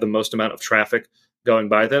 So they have the most amount of traffic going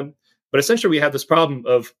by them. But essentially, we have this problem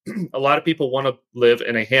of a lot of people want to live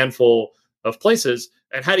in a handful of places.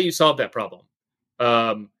 And how do you solve that problem?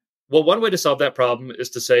 Well, one way to solve that problem is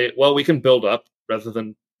to say, well, we can build up rather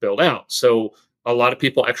than build out. So a lot of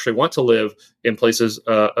people actually want to live in places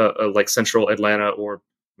like central Atlanta or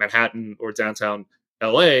Manhattan or downtown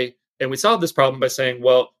LA. And we solve this problem by saying,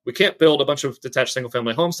 well, we can't build a bunch of detached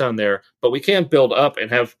single-family homes down there, but we can build up and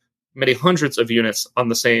have many hundreds of units on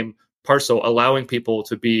the same parcel, allowing people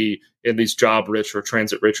to be in these job-rich or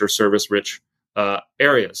transit-rich or service-rich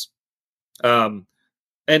areas. And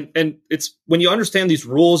it's when you understand these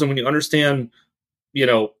rules and when you understand,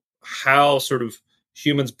 how sort of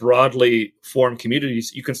humans broadly form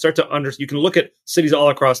communities, you can start to you can look at cities all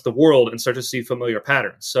across the world and start to see familiar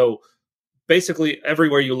patterns. So basically,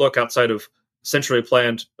 everywhere you look outside of centrally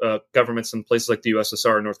planned governments in places like the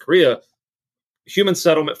USSR and North Korea, human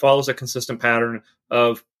settlement follows a consistent pattern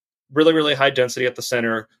of really, really high density at the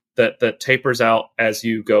center that tapers out as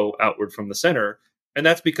you go outward from the center. And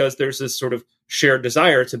that's because there's this sort of shared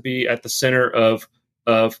desire to be at the center of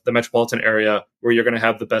the metropolitan area where you're going to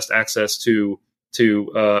have the best access to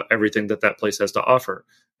everything that place has to offer.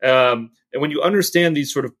 And when you understand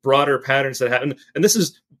these sort of broader patterns that happen, and this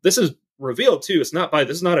is revealed too, this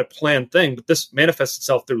is not a planned thing, but this manifests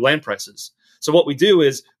itself through land prices. So what we do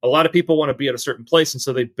is a lot of people want to be at a certain place, and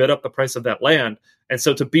so they bid up the price of that land. And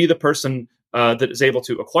so to be the person that is able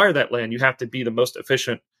to acquire that land, you have to be the most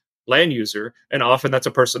efficient land user. And often that's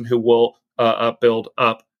a person who will build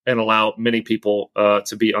up and allow many people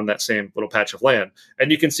to be on that same little patch of land.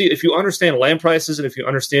 And you can see, if you understand land prices and if you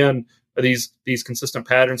understand these consistent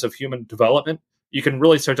patterns of human development, you can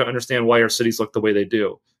really start to understand why our cities look the way they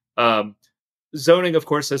do. Zoning, of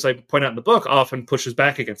course, as I point out in the book, often pushes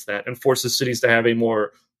back against that and forces cities to have a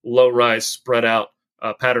more low-rise, spread-out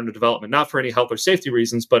pattern of development, not for any health or safety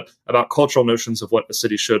reasons, but about cultural notions of what a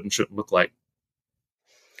city should and shouldn't look like.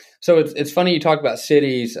 So it's funny you talk about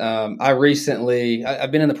cities. I've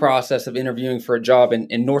been in the process of interviewing for a job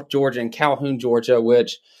in North Georgia, in Calhoun, Georgia,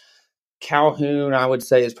 which Calhoun, I would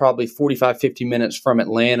say, is probably 45, 50 minutes from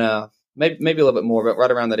Atlanta, maybe a little bit more, but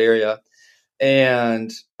right around that area.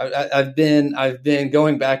 And I've been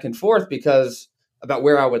going back and forth because about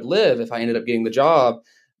where I would live if I ended up getting the job,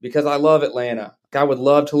 because I love Atlanta. I would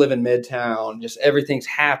love to live in Midtown. Just everything's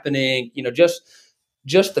happening,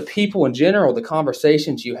 just the people in general, the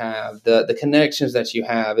conversations you have, the connections that you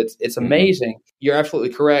have. It's amazing. Mm-hmm. You're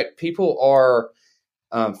absolutely correct. People are,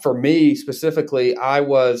 for me specifically, I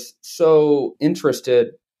was so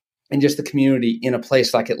interested in just the community in a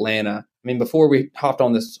place like Atlanta. I mean, before we hopped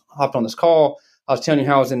on this call, I was telling you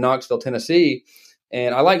how I was in Knoxville, Tennessee,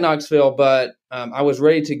 and I like Knoxville, but I was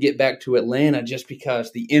ready to get back to Atlanta just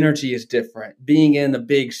because the energy is different. Being in a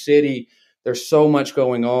big city, there's so much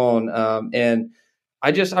going on, and I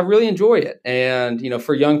really enjoy it. And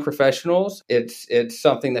for young professionals, it's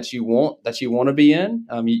something that you want to be in.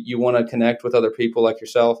 You want to connect with other people like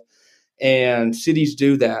yourself, and cities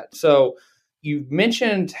do that. So you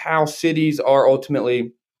mentioned how cities are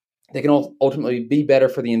ultimately be better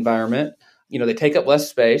for the environment. They take up less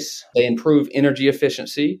space, they improve energy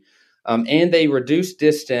efficiency, and they reduce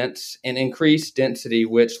distance and increase density,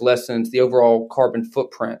 which lessens the overall carbon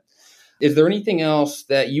footprint. Is there anything else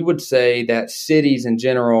that you would say that cities in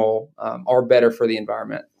general are better for the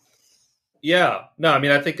environment? Yeah, no, I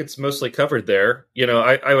mean, I think it's mostly covered there.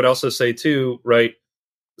 I would also say too, right,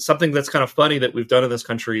 something that's kind of funny that we've done in this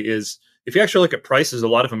country is, if you actually look at prices, a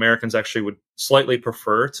lot of Americans actually would slightly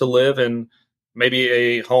prefer to live in maybe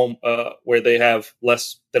a home where they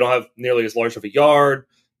don't have nearly as large of a yard.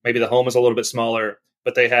 Maybe the home is a little bit smaller,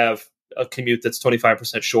 but they have a commute that's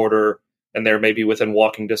 25% shorter, and they're maybe within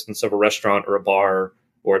walking distance of a restaurant or a bar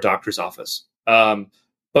or a doctor's office.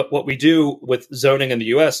 But what we do with zoning in the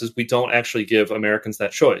U.S. is we don't actually give Americans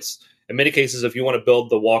that choice. In many cases, if you want to build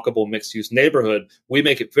the walkable mixed-use neighborhood, we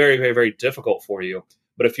make it very, very, very difficult for you.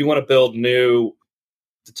 But if you want to build new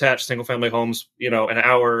detached single-family homes, an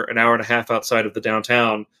hour and a half outside of the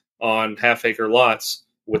downtown on half-acre lots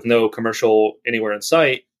with no commercial anywhere in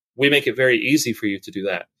sight, we make it very easy for you to do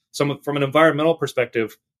that. So from an environmental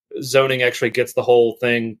perspective, zoning actually gets the whole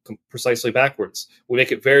thing precisely backwards. We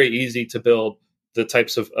make it very easy to build the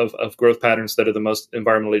types of growth patterns that are the most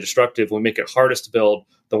environmentally destructive. We make it hardest to build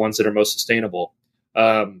the ones that are most sustainable.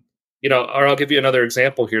 Or I'll give you another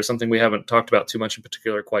example here. Something we haven't talked about too much in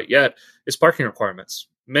particular quite yet is parking requirements.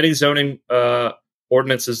 Many zoning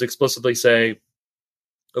ordinances explicitly say,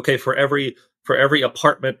 okay, for every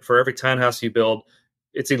apartment, for every townhouse you build,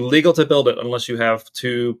 it's illegal to build it unless you have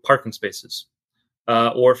 2 parking spaces.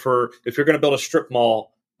 Or if you're going to build a strip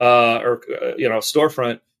mall or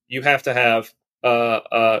storefront, you have to have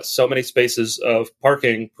so many spaces of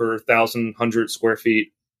parking per 1,100 square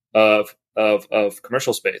feet of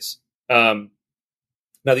commercial space.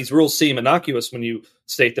 Now, these rules seem innocuous when you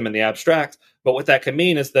state them in the abstract, but what that can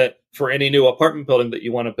mean is that for any new apartment building that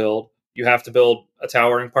you want to build, you have to build a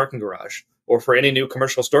towering parking garage. Or for any new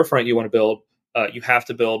commercial storefront you want to build, you have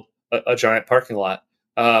to build a giant parking lot.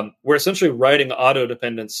 We're essentially writing auto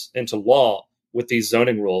dependence into law with these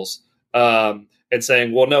zoning rules, and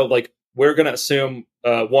saying, well, no, we're going to assume,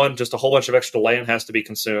 just a whole bunch of extra land has to be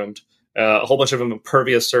consumed. A whole bunch of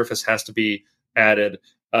impervious surface has to be added.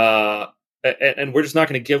 And we're just not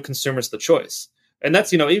going to give consumers the choice. And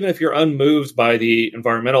that's, even if you're unmoved by the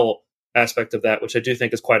environmental aspect of that, which I do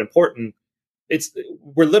think is quite important,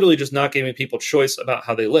 we're literally just not giving people choice about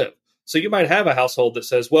how they live. So you might have a household that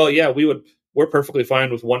says, well, yeah, we're perfectly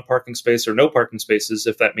fine with 1 parking space or no parking spaces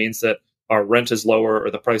if that means that our rent is lower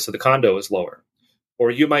or the price of the condo is lower. Or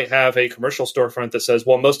you might have a commercial storefront that says,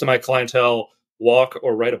 well, most of my clientele walk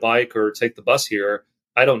or ride a bike or take the bus here.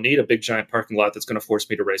 I don't need a big giant parking lot that's going to force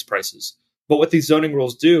me to raise prices. But what these zoning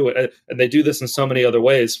rules do, and they do this in so many other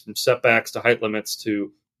ways, from setbacks to height limits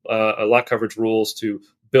to lot coverage rules to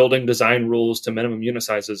building design rules to minimum unit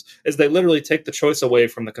sizes, is they literally take the choice away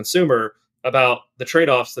from the consumer about the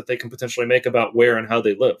trade-offs that they can potentially make about where and how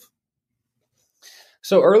they live.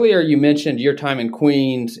 So earlier you mentioned your time in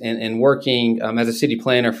Queens and working as a city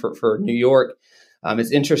planner for New York.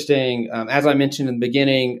 It's interesting. As I mentioned in the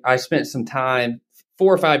beginning, I spent some time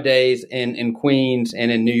 4 or 5 days in Queens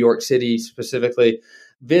and in New York City specifically,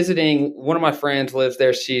 visiting. One of my friends lives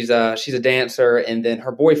there. She's a dancer, and then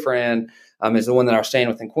her boyfriend is the one that I was staying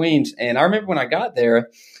with in Queens. And I remember when I got there,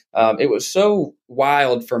 it was so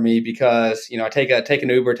wild for me because I take an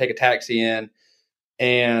Uber, take a taxi in,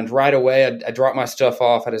 and right away I drop my stuff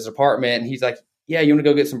off at his apartment, and he's like, "Yeah, you want to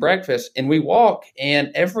go get some breakfast?" And we walk, and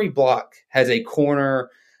every block has a corner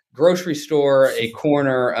grocery store, a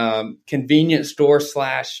corner convenience store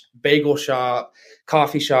 / bagel shop,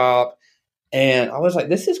 coffee shop. And I was like,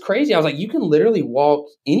 this is crazy. I was like, you can literally walk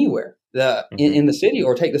anywhere in the city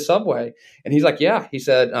or take the subway. And he's like, yeah. He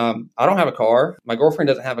said, I don't have a car. My girlfriend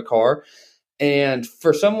doesn't have a car. And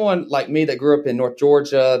for someone like me that grew up in North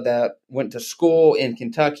Georgia, that went to school in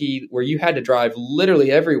Kentucky, where you had to drive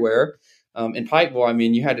literally everywhere, in Pikeville, I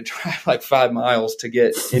mean, you had to drive like 5 miles to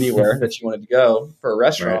get anywhere that you wanted to go for a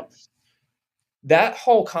restaurant. Right. That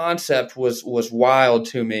whole concept was wild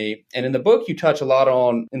to me. And in the book, you touch a lot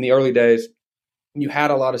on, in the early days, you had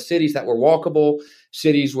a lot of cities that were walkable,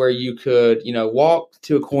 cities where you could, walk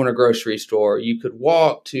to a corner grocery store. You could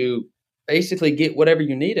walk to basically get whatever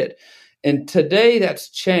you needed. And today that's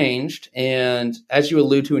changed. And as you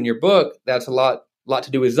allude to in your book, that's a lot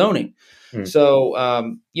to do with zoning. So,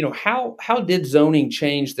 how did zoning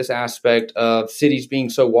change this aspect of cities being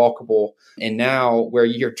so walkable, and now where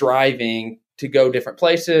you're driving to go different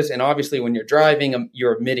places? And obviously when you're driving,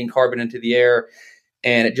 you're emitting carbon into the air,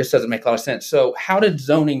 and it just doesn't make a lot of sense. So how did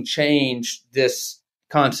zoning change this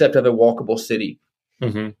concept of a walkable city?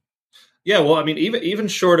 Mm-hmm. Yeah, well, I mean, even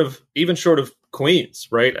short of Queens,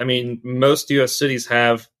 right? I mean, most U.S. cities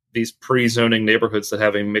have these pre-zoning neighborhoods that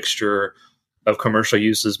have a mixture of commercial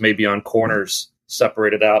uses, maybe on corners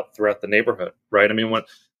separated out throughout the neighborhood, right? I mean, when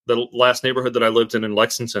the last neighborhood that I lived in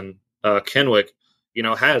Lexington, Kenwick,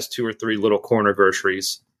 has 2 or 3 little corner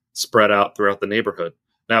groceries spread out throughout the neighborhood.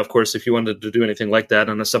 Now, of course, if you wanted to do anything like that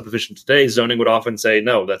on a subdivision today, zoning would often say,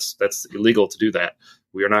 no, that's illegal to do that.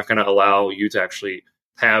 We are not going to allow you to actually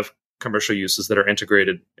have commercial uses that are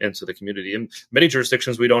integrated into the community. In many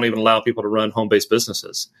jurisdictions, we don't even allow people to run home-based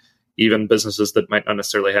businesses, even businesses that might not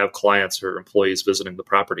necessarily have clients or employees visiting the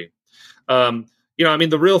property. I mean,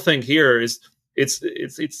 the real thing here is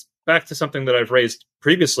it's back to something that I've raised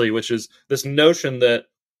previously, which is this notion that,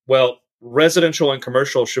 well, residential and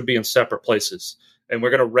commercial should be in separate places. And we're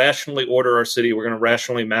going to rationally order our city. We're going to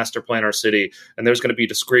rationally master plan our city. And there's going to be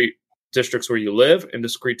discrete districts where you live and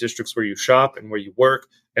discrete districts where you shop and where you work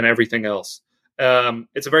and everything else.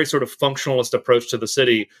 It's a very sort of functionalist approach to the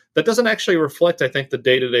city that doesn't actually reflect, I think, the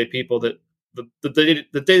day-to-day people that the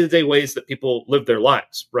day-to-day ways that people live their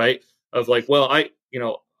lives, right? Of like, well,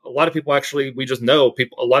 a lot of people actually, we just know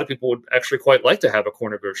a lot of people would actually quite like to have a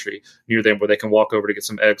corner grocery near them where they can walk over to get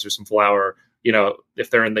some eggs or some flour, if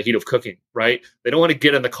they're in the heat of cooking, right? They don't want to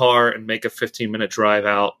get in the car and make a 15-minute drive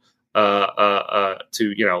out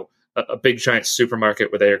to, a big giant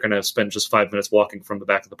supermarket where they are going to spend just 5 minutes walking from the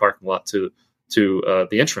back of the parking lot to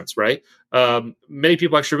the entrance, right? Many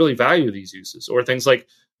people actually really value these uses, or things like,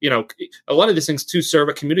 a lot of these things to serve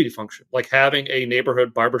a community function, like having a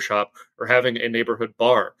neighborhood barbershop or having a neighborhood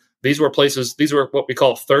bar. These were what we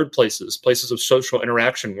call third places of social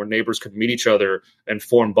interaction where neighbors could meet each other and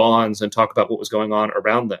form bonds and talk about what was going on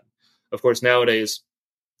around them. Of course, nowadays,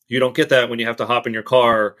 you don't get that when you have to hop in your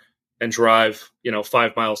car and drive,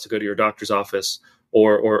 5 miles to go to your doctor's office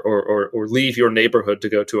or leave your neighborhood to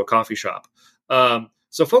go to a coffee shop.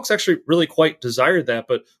 So folks actually really quite desired that.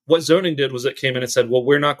 But what zoning did was it came in and said, well,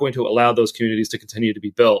 we're not going to allow those communities to continue to be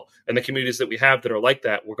built. And the communities that we have that are like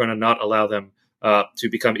that, we're going to not allow them to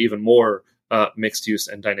become even more mixed use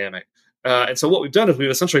and dynamic. And so what we've done is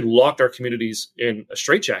we've essentially locked our communities in a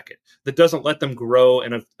straitjacket that doesn't let them grow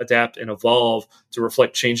and adapt and evolve to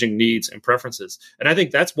reflect changing needs and preferences. And I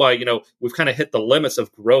think that's why, we've kind of hit the limits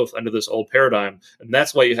of growth under this old paradigm. And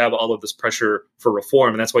that's why you have all of this pressure for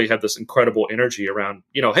reform. And that's why you have this incredible energy around,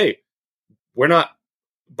 hey, we're not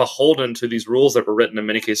beholden to these rules that were written in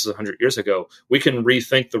many cases 100 years ago. We can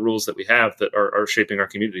rethink the rules that we have that are shaping our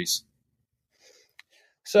communities.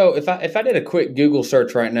 So if I did a quick Google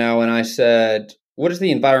search right now and I said, what is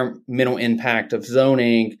the environmental impact of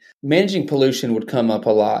zoning? Managing pollution would come up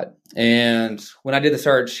a lot. And when I did the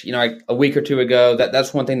search, a week or two ago,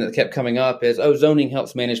 that's one thing that kept coming up is, zoning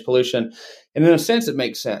helps manage pollution. And in a sense, it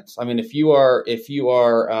makes sense. I mean, if you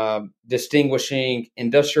are distinguishing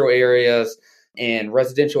industrial areas and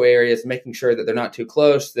residential areas, making sure that they're not too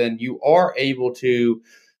close, then you are able to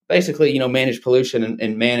basically, manage pollution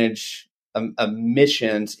and manage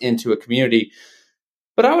emissions into a community.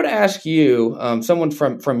 But I would ask you, someone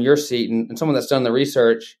from your seat and someone that's done the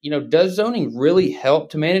research, does zoning really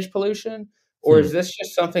help to manage pollution? Or is this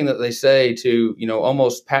just something that they say to,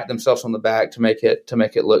 almost pat themselves on the back to make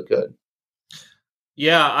it look good?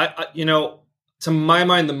 Yeah, to my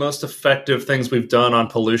mind, the most effective things we've done on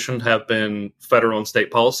pollution have been federal and state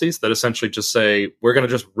policies that essentially just say we're going to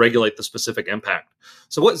just regulate the specific impact.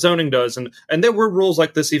 So what zoning does, and there were rules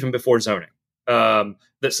like this even before zoning, that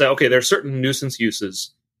say, okay, there are certain nuisance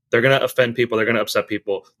uses. They're going to offend people. They're going to upset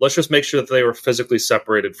people. Let's just make sure that they were physically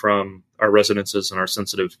separated from our residences and our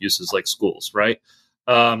sensitive uses like schools, right?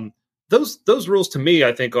 Those rules to me,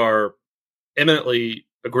 I think, are eminently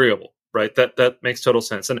agreeable, right? That makes total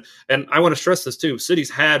sense. And I want to stress this too.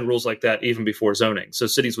 Cities had rules like that even before zoning. So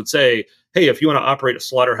cities would say, hey, if you want to operate a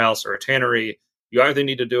slaughterhouse or a tannery, you either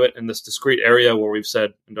need to do it in this discrete area where we've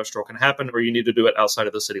said industrial can happen, or you need to do it outside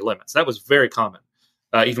of the city limits. That was very common.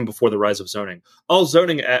 Even before the rise of zoning. All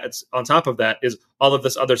zoning adds on top of that is all of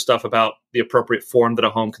this other stuff about the appropriate form that a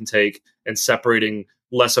home can take and separating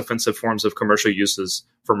less offensive forms of commercial uses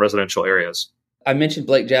from residential areas. I mentioned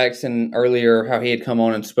Blake Jackson earlier, how he had come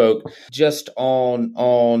on and spoke just on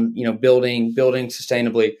building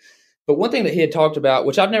sustainably. But one thing that he had talked about,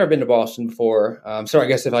 which I've never been to Boston before, so I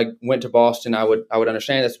guess if I went to Boston, I would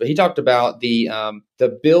understand this. But he talked about the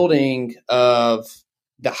building of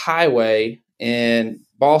the highway in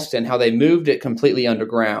Boston, how they moved it completely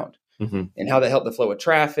underground, and how that helped the flow of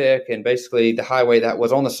traffic. And basically the highway that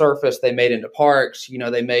was on the surface, they made into parks,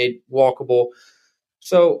 they made walkable.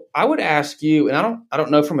 So I would ask you, and I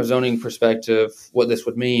don't know from a zoning perspective what this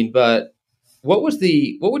would mean, but what would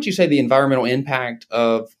you say the environmental impact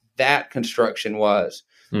of that construction was?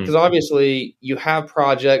 Because obviously you have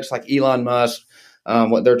projects like Elon Musk,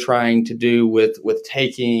 what they're trying to do with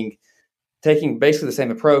taking basically the same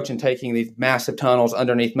approach and taking these massive tunnels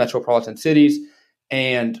underneath metropolitan cities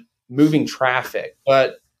and moving traffic.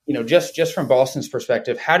 But, just from Boston's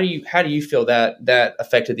perspective, how do you feel that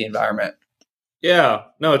affected the environment? Yeah,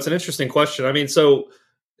 no, it's an interesting question. I mean, so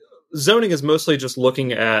zoning is mostly just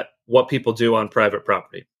looking at what people do on private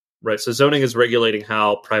property, right? So zoning is regulating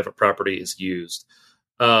how private property is used.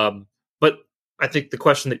 But I think the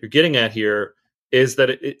question that you're getting at here is that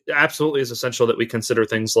it absolutely is essential that we consider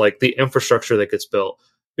things like the infrastructure that gets built.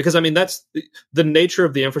 Because, I mean, that's the nature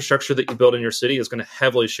of the infrastructure that you build in your city is going to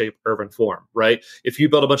heavily shape urban form, right? If you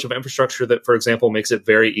build a bunch of infrastructure that, for example, makes it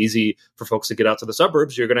very easy for folks to get out to the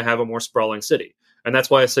suburbs, you're going to have a more sprawling city. And that's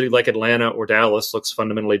why a city like Atlanta or Dallas looks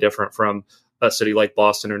fundamentally different from a city like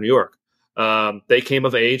Boston or New York. They came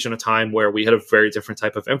of age in a time where we had a very different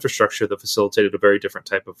type of infrastructure that facilitated a very different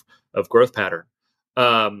type of growth pattern.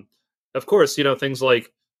 Of course, things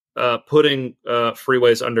like putting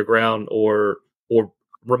freeways underground or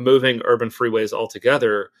removing urban freeways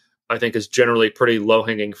altogether, I think is generally pretty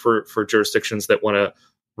low-hanging for jurisdictions that want to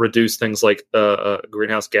reduce things like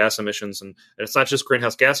greenhouse gas emissions. And it's not just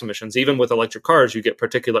greenhouse gas emissions. Even with electric cars, you get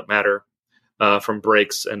particulate matter from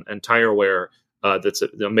brakes and tire wear that's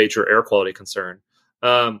a major air quality concern.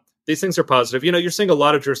 These things are positive. You're seeing a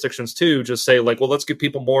lot of jurisdictions, too, just say, like, well, let's give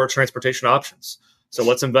people more transportation options. So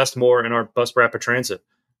let's invest more in our bus rapid transit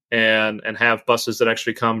and have buses that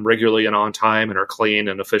actually come regularly and on time and are clean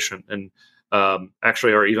and efficient and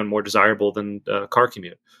actually are even more desirable than car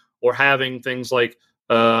commute. Or having things like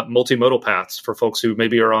multimodal paths for folks who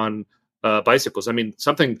maybe are on bicycles. I mean,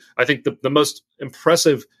 I think the most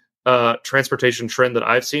impressive transportation trend that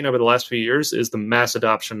I've seen over the last few years is the mass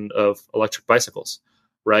adoption of electric bicycles,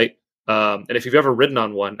 right? And if you've ever ridden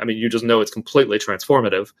on one, I mean, you just know it's completely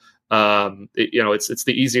transformative. It's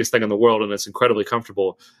the easiest thing in the world, and it's incredibly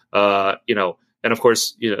comfortable. And of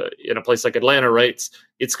course, in a place like Atlanta, right,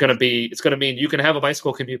 it's going to mean you can have a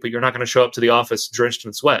bicycle commute, but you're not going to show up to the office drenched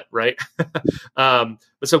in sweat, right? But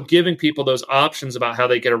so giving people those options about how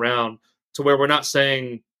they get around, to where we're not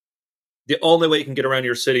saying the only way you can get around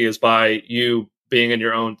your city is by you being in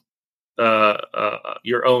your own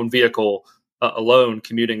vehicle alone,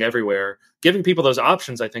 commuting everywhere. Giving people those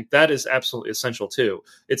options, I think that is absolutely essential too.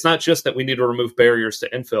 It's not just that we need to remove barriers to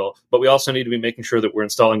infill, but we also need to be making sure that we're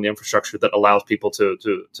installing the infrastructure that allows people to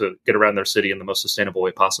get around their city in the most sustainable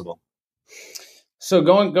way possible. So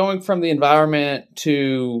going from the environment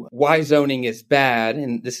to why zoning is bad,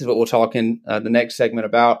 and this is what we'll talk in the next segment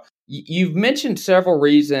about. You've mentioned several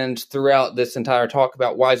reasons throughout this entire talk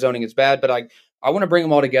about why zoning is bad, but I want to bring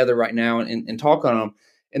them all together right now and talk on them.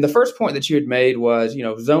 And the first point that you had made was,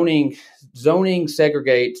 zoning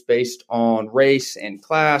segregates based on race and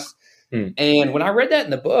class. And when I read that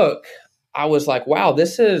in the book, I was like, wow,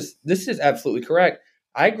 this is absolutely correct.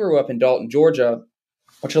 I grew up in Dalton, Georgia,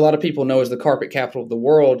 which a lot of people know as the carpet capital of the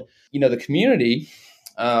world. The community,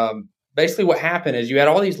 basically what happened is you had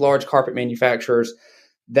all these large carpet manufacturers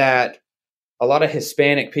that a lot of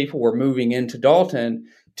Hispanic people were moving into Dalton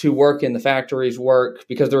to work in the factories, work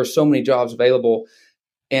because there were so many jobs available.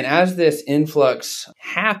 And as this influx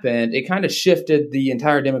happened, it kind of shifted the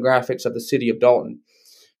entire demographics of the city of Dalton.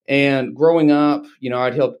 And growing up,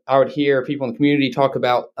 I would hear people in the community talk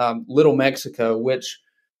about Little Mexico, which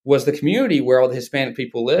was the community where all the Hispanic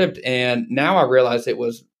people lived. And now I realize it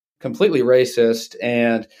was completely racist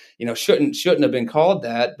and, shouldn't have been called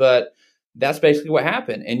that. But that's basically what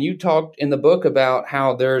happened. And you talked in the book about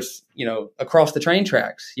how there's, across the train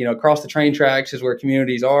tracks, is where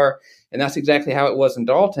communities are. And that's exactly how it was in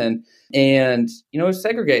Dalton. And, it's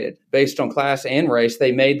segregated based on class and race.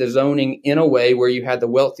 They made the zoning in a way where you had the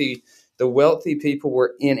wealthy people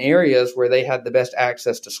were in areas where they had the best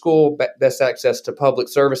access to school, best access to public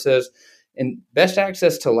services, and best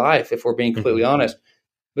access to life, if we're being completely honest.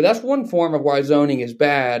 But that's one form of why zoning is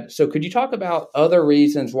bad. So could you talk about other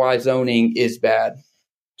reasons why zoning is bad?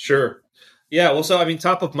 Sure. Yeah, well, so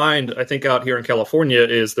top of mind, I think out here in California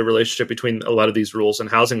is the relationship between a lot of these rules and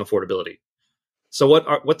housing affordability. So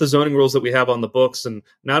what the zoning rules that we have on the books, and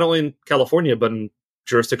not only in California, but in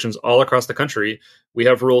jurisdictions all across the country, we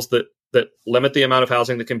have rules that limit the amount of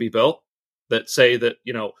housing that can be built, that say that,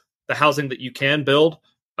 the housing that you can build,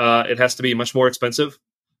 it has to be much more expensive.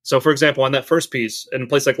 So, for example, on that first piece, in a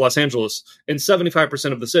place like Los Angeles, in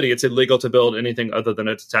 75% of the city, it's illegal to build anything other than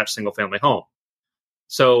a detached single-family home.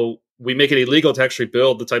 So we make it illegal to actually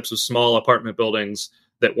build the types of small apartment buildings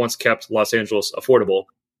that once kept Los Angeles affordable.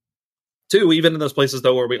 Two, even in those places,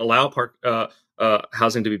 though, where we allow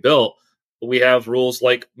housing to be built, we have rules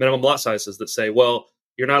like minimum lot sizes that say, well,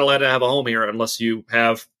 you're not allowed to have a home here unless you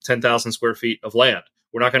have 10,000 square feet of land.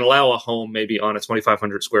 We're not going to allow a home maybe on a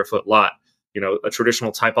 2,500 square foot lot. A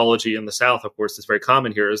traditional typology in the South, of course, that's very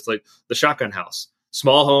common here is like the shotgun house.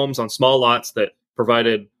 Small homes on small lots that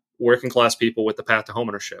provided working class people with the path to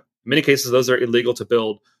homeownership. In many cases, those are illegal to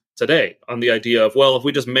build today on the idea of, well, if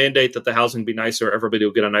we just mandate that the housing be nicer, everybody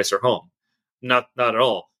will get a nicer home. Not at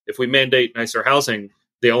all. If we mandate nicer housing,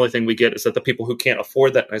 the only thing we get is that the people who can't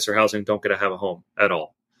afford that nicer housing don't get to have a home at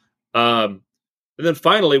all. And then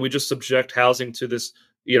finally, we just subject housing to this,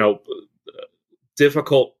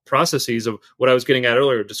 difficult processes of what I was getting at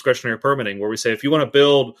earlier, discretionary permitting, where we say, if you want to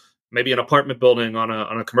build maybe an apartment building on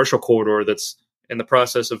a commercial corridor that's in the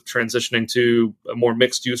process of transitioning to a more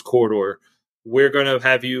mixed use corridor, we're going to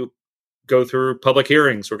have you go through public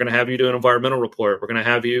hearings. We're going to have you do an environmental report. We're going to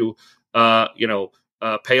have you,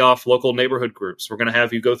 pay off local neighborhood groups. We're going to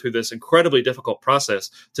have you go through this incredibly difficult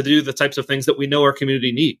process to do the types of things that we know our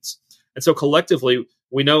community needs. And so collectively,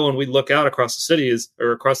 we know when we look out across the cities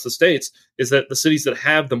or across the states is that the cities that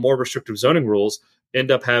have the more restrictive zoning rules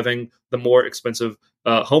end up having the more expensive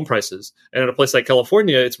home prices. And in a place like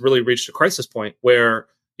California, it's really reached a crisis point where,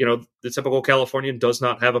 the typical Californian does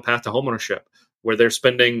not have a path to homeownership, where they're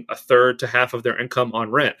spending a third to half of their income on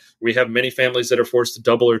rent. We have many families that are forced to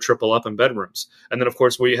double or triple up in bedrooms. And then, of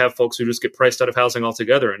course, we have folks who just get priced out of housing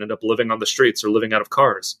altogether and end up living on the streets or living out of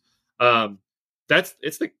cars.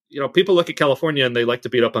 People look at California and they like to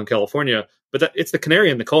beat up on California, but it's the canary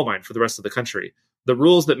in the coal mine for the rest of the country. The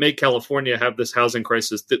rules that make California have this housing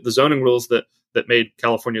crisis, the zoning rules that made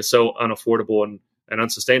California so unaffordable and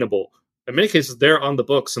unsustainable, in many cases, they're on the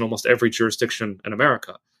books in almost every jurisdiction in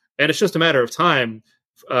America. And it's just a matter of time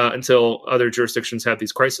until other jurisdictions have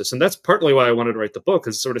these crises. And that's partly why I wanted to write the book,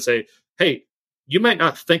 is sort of say, hey, you might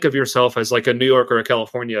not think of yourself as like a New York or a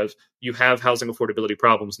California. You have housing affordability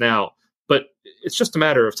problems now, but it's just a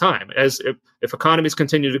matter of time. As if economies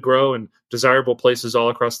continue to grow and desirable places all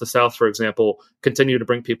across the South, for example, continue to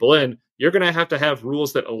bring people in, you're going to have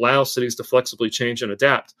rules that allow cities to flexibly change and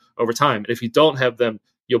adapt over time. And if you don't have them,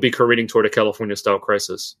 you'll be careening toward a California-style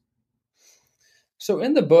crisis. So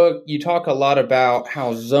in the book, you talk a lot about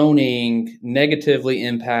how zoning negatively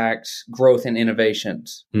impacts growth and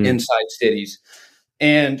innovations inside cities.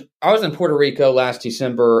 And I was in Puerto Rico last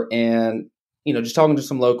December and, just talking to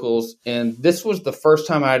some locals. And this was the first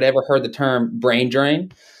time I'd ever heard the term brain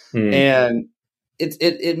drain. And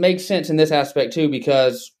it makes sense in this aspect too,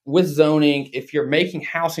 because with zoning, if you're making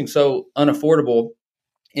housing so unaffordable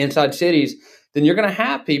inside cities, then you're going to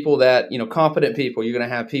have people that, competent people. You're going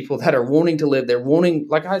to have people that are wanting to live there,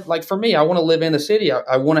 like for me, I want to live in the city.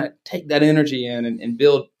 I want to take that energy in and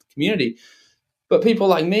build community. But people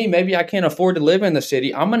like me, maybe I can't afford to live in the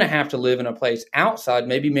city. I'm going to have to live in a place outside,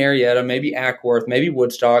 maybe Marietta, maybe Ackworth, maybe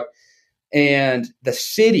Woodstock. And the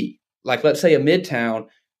city, like let's say a midtown,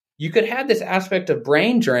 you could have this aspect of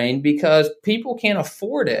brain drain because people can't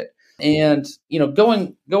afford it. And,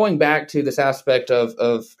 going back to this aspect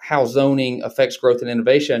of how zoning affects growth and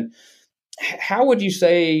innovation, how would you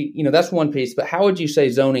say, that's one piece, but how would you say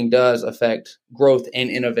zoning does affect growth and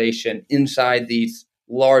innovation inside these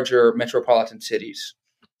larger metropolitan cities?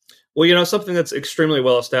 Well, something that's extremely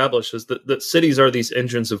well established is that cities are these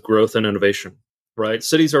engines of growth and innovation, right?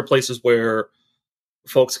 Cities are places where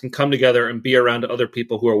folks can come together and be around other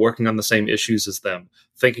people who are working on the same issues as them,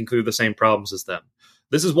 thinking through the same problems as them.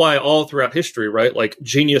 This is why all throughout history, right, like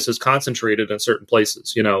genius is concentrated in certain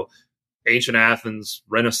places, ancient Athens,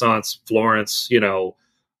 Renaissance, Florence,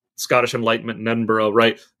 Scottish Enlightenment in Edinburgh,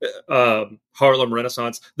 right? Harlem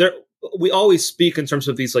Renaissance. We always speak in terms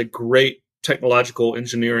of these like great technological,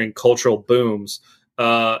 engineering, cultural booms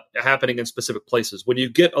happening in specific places. When you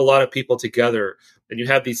get a lot of people together and you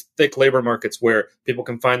have these thick labor markets where people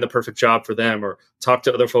can find the perfect job for them or talk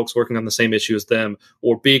to other folks working on the same issue as them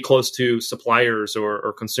or be close to suppliers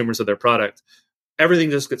or consumers of their product, everything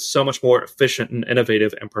just gets so much more efficient and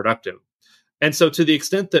innovative and productive. And so to the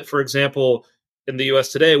extent that, for example, in the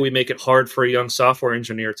US today, we make it hard for a young software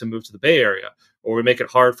engineer to move to the Bay Area, or we make it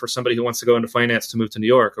hard for somebody who wants to go into finance to move to New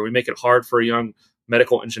York, or we make it hard for a young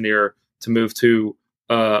medical engineer to move to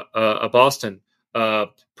Boston,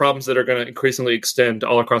 problems that are going to increasingly extend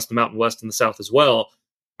all across the Mountain West and the South as well.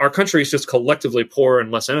 Our country is just collectively poorer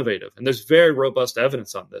and less innovative. And there's very robust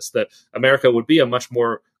evidence on this, that America would be a much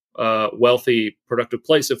more wealthy, productive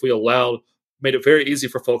place if we made it very easy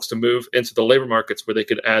for folks to move into the labor markets where they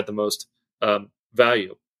could add the most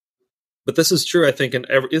value. But this is true, I think,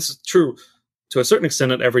 it's true to a certain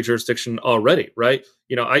extent in every jurisdiction already, right?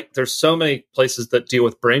 There's so many places that deal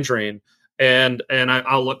with brain drain, and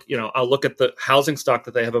I'll look at the housing stock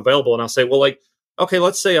that they have available, and I'll say, well, like, okay,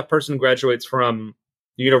 let's say a person graduates from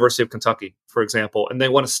the University of Kentucky, for example, and they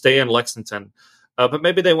want to stay in Lexington, but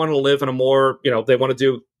maybe they want to live in a more, they want to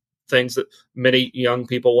do things that many young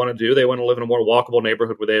people want to do. They want to live in a more walkable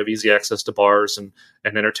neighborhood where they have easy access to bars and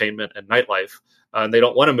entertainment and nightlife. And they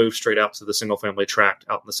don't want to move straight out to the single family tract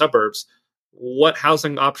out in the suburbs. What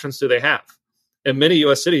housing options do they have? In many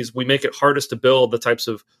U.S. cities, we make it hardest to build the types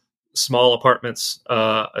of small apartments,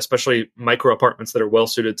 especially micro apartments that are well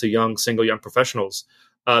suited to single young professionals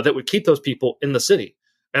that would keep those people in the city.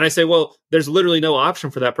 And I say, well, there's literally no option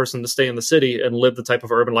for that person to stay in the city and live the type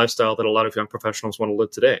of urban lifestyle that a lot of young professionals want to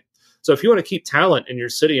live today. So if you want to keep talent in your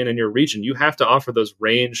city and in your region, you have to offer those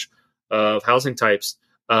range of housing types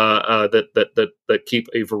that keep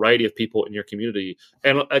a variety of people in your community,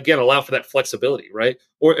 and again, allow for that flexibility, right?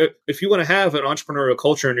 Or if you want to have an entrepreneurial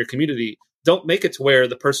culture in your community, don't make it to where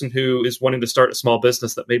the person who is wanting to start a small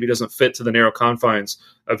business that maybe doesn't fit to the narrow confines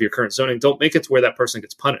of your current zoning, don't make it to where that person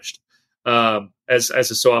gets punished. As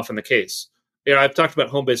is so often the case. I've talked about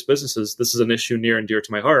home-based businesses. This is an issue near and dear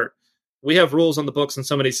to my heart. We have rules on the books in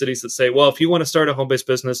so many cities that say, well, if you want to start a home-based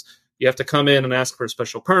business, you have to come in and ask for a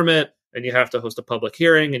special permit, and you have to host a public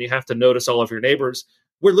hearing, and you have to notice all of your neighbors.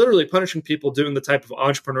 We're literally punishing people doing the type of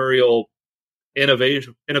entrepreneurial,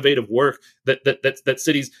 innovative work that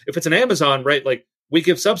cities, if it's an Amazon, right, like we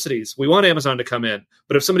give subsidies. We want Amazon to come in.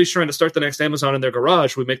 But if somebody's trying to start the next Amazon in their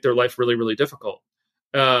garage, we make their life really, really difficult.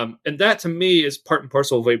 And that, to me, is part and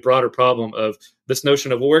parcel of a broader problem of this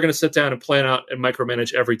notion of, well, we're going to sit down and plan out and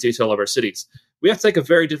micromanage every detail of our cities. We have to take a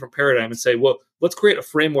very different paradigm and say, well, let's create a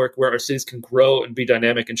framework where our cities can grow and be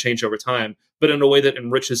dynamic and change over time, but in a way that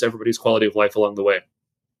enriches everybody's quality of life along the way.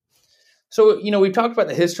 So, we've talked about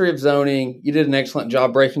the history of zoning. You did an excellent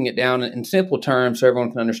job breaking it down in simple terms so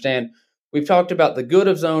everyone can understand. We've talked about the good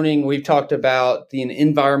of zoning. We've talked about the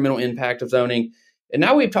environmental impact of zoning. And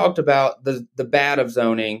now we've talked about the bad of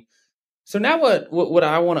zoning. So now what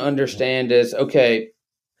I want to understand is, okay,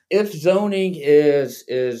 if zoning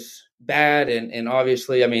is bad, and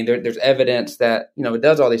obviously, I mean, there's evidence that, it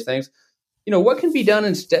does all these things, what can be done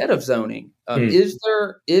instead of zoning? Is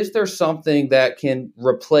there something that can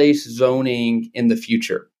replace zoning in the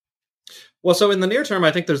future? Well, so in the near term,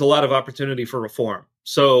 I think there's a lot of opportunity for reform.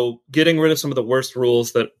 So getting rid of some of the worst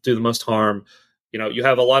rules that do the most harm. You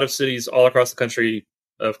have a lot of cities all across the country,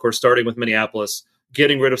 of course, starting with Minneapolis,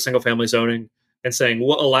 getting rid of single-family zoning and saying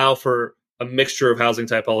we'll allow for a mixture of housing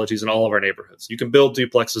typologies in all of our neighborhoods. You can build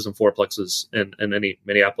duplexes and fourplexes in any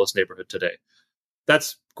Minneapolis neighborhood today.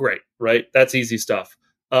 That's great, right? That's easy stuff.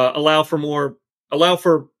 Allow for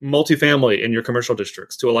multifamily in your commercial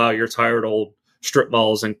districts, to allow your tired old strip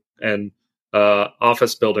malls and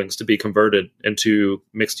office buildings to be converted into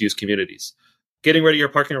mixed-use communities. Getting rid of your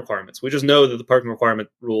parking requirements. We just know that the parking requirement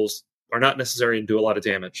rules are not necessary and do a lot of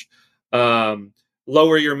damage.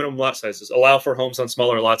 Lower your minimum lot sizes. Allow for homes on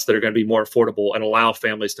smaller lots that are going to be more affordable, and allow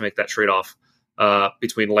families to make that trade-off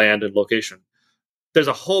between land and location. there's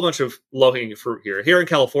a whole bunch of low-hanging fruit here. Here in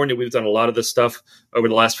California, we've done a lot of this stuff over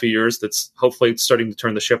the last few years that's hopefully starting to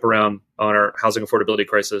turn the ship around on our housing affordability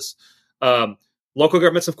crisis. Local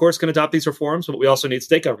governments, of course, can adopt these reforms, but we also need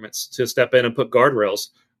state governments to step in and put guardrails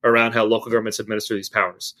around how local governments administer these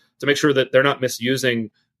powers to make sure that they're not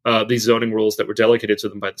misusing these zoning rules that were delegated to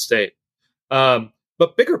them by the state.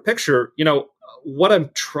 But bigger picture, what I'm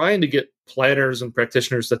trying to get planners and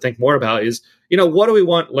practitioners to think more about is, what do we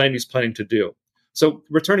want land use planning to do? So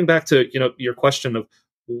returning back to, your question of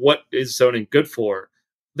what is zoning good for,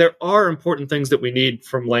 there are important things that we need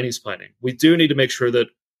from land use planning. We do need to make sure that,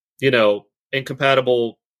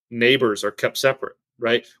 incompatible neighbors are kept separate,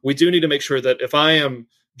 right? We do need to make sure that if I am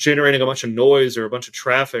generating a bunch of noise or a bunch of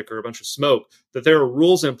traffic or a bunch of smoke, that there are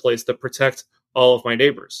rules in place that protect all of my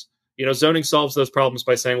neighbors. Zoning solves those problems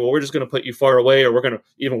by saying, well, we're just going to put you far away, or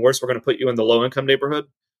even worse, we're going to put you in the low income neighborhood.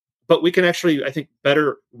 But we can actually, I think,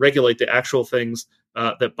 better regulate the actual things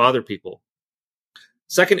that bother people.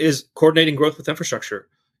 Second is coordinating growth with infrastructure.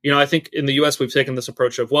 I think in the US, we've taken this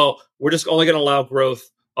approach of, well, we're just only going to allow growth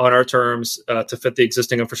on our terms to fit the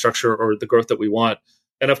existing infrastructure or the growth that we want.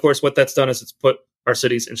 And of course, what that's done is it's put our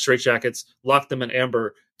cities in straitjackets, lock them in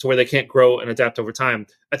amber to where they can't grow and adapt over time.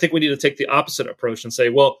 I think we need to take the opposite approach and say,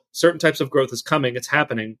 well, certain types of growth is coming, it's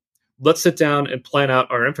happening. Let's sit down and plan out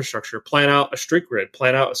our infrastructure, plan out a street grid,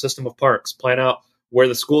 plan out a system of parks, plan out where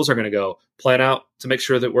the schools are going to go, plan out to make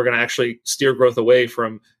sure that we're going to actually steer growth away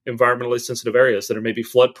from environmentally sensitive areas that are maybe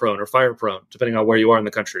flood prone or fire prone, depending on where you are in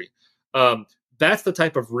the country. That's the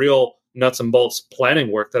type of real nuts and bolts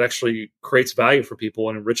planning work that actually creates value for people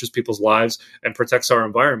and enriches people's lives and protects our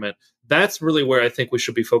environment. That's really where I think we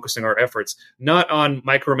should be focusing our efforts, not on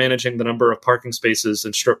micromanaging the number of parking spaces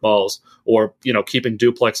in strip malls or, keeping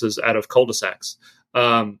duplexes out of cul-de-sacs.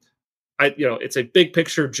 It's a big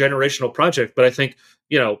picture generational project, but I think,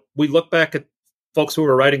 we look back at folks who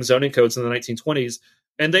were writing zoning codes in the 1920s,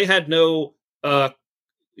 and they had no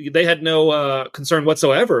concern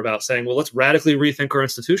whatsoever about saying, well, let's radically rethink our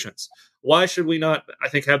institutions. Why should we not, I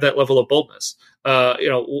think, have that level of boldness?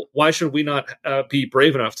 Why should we not be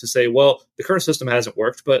brave enough to say, well, the current system hasn't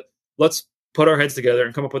worked, but let's put our heads together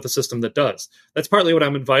and come up with a system that does. That's partly what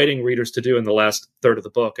I'm inviting readers to do in the last third of the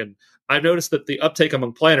book. And I've noticed that the uptake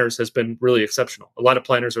among planners has been really exceptional. A lot of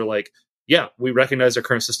planners are like, yeah, we recognize our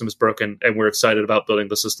current system is broken and we're excited about building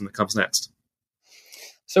the system that comes next.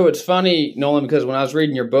 So it's funny, Nolan, because when I was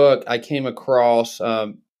reading your book, I came across,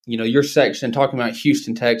 your section talking about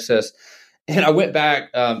Houston, Texas, and I went back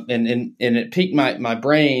and it piqued my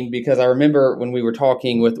brain because I remember when we were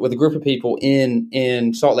talking with a group of people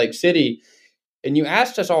in Salt Lake City, and you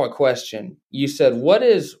asked us all a question. You said, what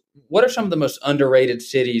are some of the most underrated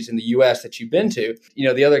cities in the U.S. that you've been to?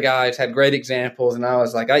 The other guys had great examples, and I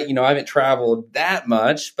was like, I haven't traveled that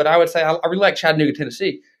much, but I would say I really like Chattanooga,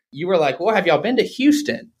 Tennessee. You were like, well, have y'all been to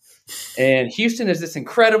Houston? And Houston is this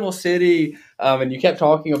incredible city, and you kept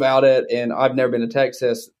talking about it, and I've never been to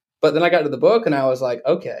Texas. But then I got to the book, and I was like,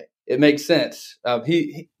 okay, it makes sense.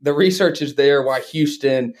 The research is there why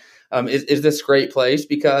Houston is this great place,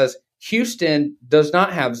 because Houston does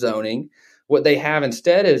not have zoning. What they have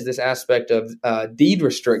instead is this aspect of deed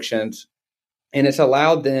restrictions, and it's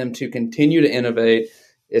allowed them to continue to innovate.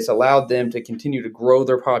 It's allowed them to continue to grow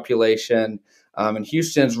their population. And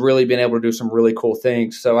Houston's really been able to do some really cool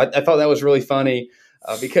things. So I thought that was really funny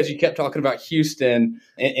because you kept talking about Houston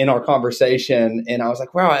in our conversation. And I was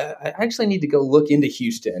like, wow, I actually need to go look into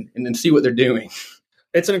Houston and see what they're doing.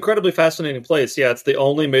 It's an incredibly fascinating place. Yeah, it's the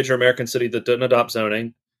only major American city that didn't adopt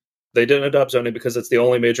zoning. They didn't adopt zoning because it's the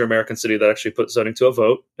only major American city that actually put zoning to a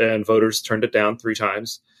vote, and voters turned it down 3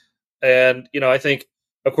 times. And, I think,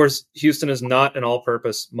 of course, Houston is not an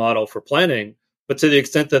all-purpose model for planning, but to the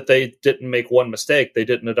extent that they didn't make one mistake, they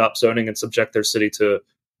didn't adopt zoning and subject their city to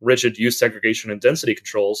rigid use segregation and density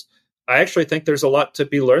controls. I actually think there's a lot to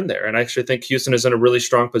be learned there. And I actually think Houston is in a really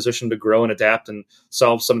strong position to grow and adapt and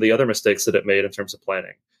solve some of the other mistakes that it made in terms of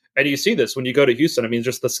planning. And you see this when you go to Houston. I mean,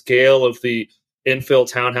 just the scale of the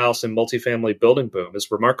infill townhouse and multifamily building boom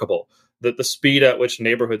is remarkable. The speed at which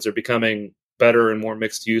neighborhoods are becoming better and more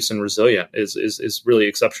mixed use and resilient is really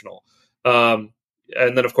exceptional.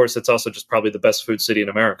 And then, of course, it's also just probably the best food city in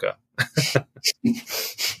America.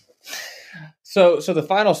 So the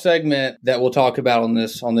final segment that we'll talk about on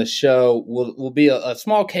this show will be a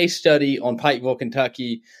small case study on Pikeville,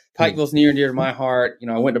 Kentucky. Pikeville's near and dear to my heart.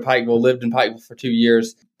 I went to Pikeville, lived in Pikeville for 2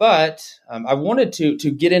 years, but I wanted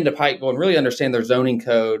to get into Pikeville and really understand their zoning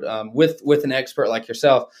code with an expert like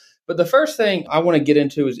yourself. But the first thing I want to get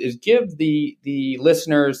into is give the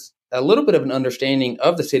listeners a little bit of an understanding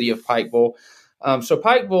of the city of Pikeville. So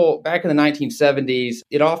Pikeville, back in the 1970s,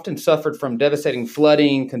 it often suffered from devastating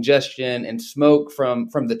flooding, congestion, and smoke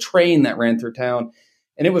from the train that ran through town.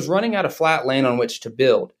 And it was running out of flat land on which to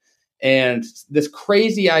build. And this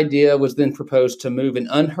crazy idea was then proposed to move an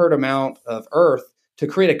unheard amount of earth to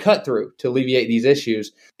create a cut through to alleviate these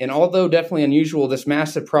issues. And although definitely unusual, this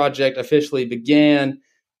massive project officially began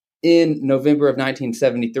in November of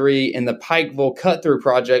 1973, and the Pikeville cut through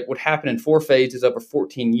project would happen in 4 phases over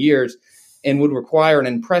 14 years and would require an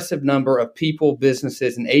impressive number of people,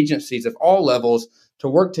 businesses, and agencies of all levels to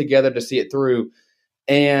work together to see it through.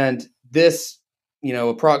 And this,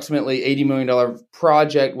 approximately $80 million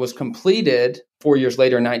project was completed 4 years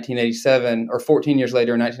later in 1987, or 14 years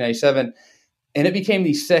later in 1987, and it became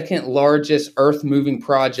the second largest earth-moving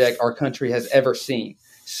project our country has ever seen,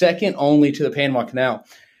 second only to the Panama Canal.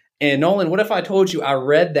 And Nolan, what if I told you I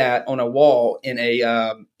read that on a wall in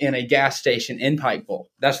a gas station in Pikeville?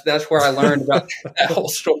 That's where I learned about that whole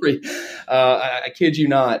story. I kid you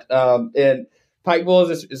not. And Pikeville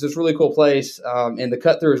is this really cool place, and the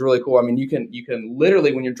cut through is really cool. I mean, you can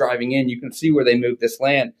literally, when you're driving in, you can see where they moved this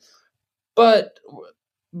land. But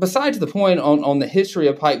besides the point on the history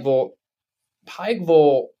of Pikeville,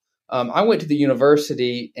 I went to the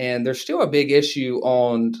university, and there's still a big issue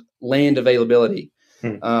on land availability.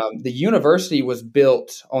 The university was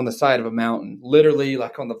built on the side of a mountain, literally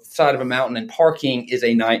like on the side of a mountain, and parking is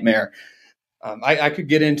a nightmare. I could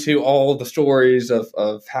get into all the stories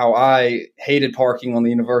of how I hated parking on the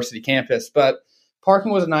university campus, but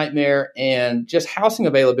parking was a nightmare, and just housing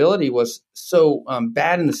availability was so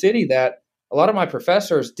bad in the city that a lot of my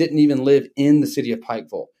professors didn't even live in the city of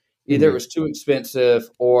Pikeville. Either it was too expensive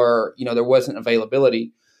or, there wasn't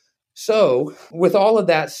availability. So with all of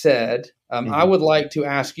that said, I would like to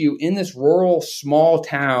ask you, in this rural small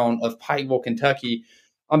town of Pikeville, Kentucky,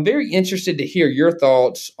 I'm very interested to hear your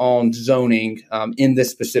thoughts on zoning in this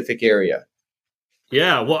specific area.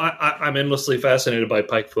 Yeah, well, I'm endlessly fascinated by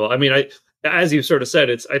Pikeville. I mean, as you sort of said,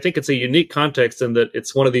 I think it's a unique context in that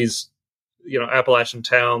it's one of these, Appalachian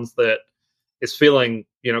towns that is feeling,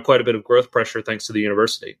 quite a bit of growth pressure thanks to the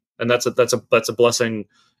university, and that's a blessing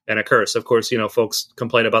and a curse. Of course, folks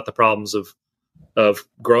complain about the problems of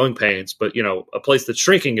growing pains, but a place that's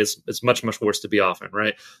shrinking is much, much worse to be often,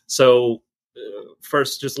 right? So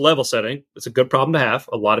first, just level setting, it's a good problem to have.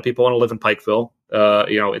 A lot of people want to live in Pikeville.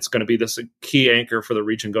 It's going to be this key anchor for the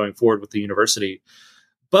region going forward with the university.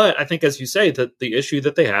 But I think, as you say, that the issue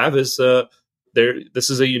that they have is this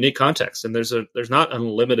is a unique context, and there's not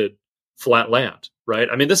unlimited flat land, right?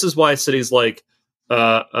 I mean, this is why cities like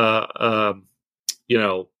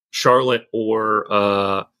Charlotte or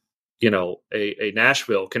a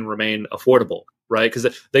Nashville can remain affordable, right?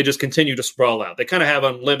 Because they just continue to sprawl out. They kind of have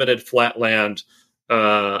unlimited flat land,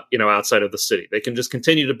 outside of the city. They can just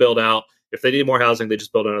continue to build out. If they need more housing, they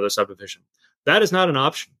just build another subdivision. That is not an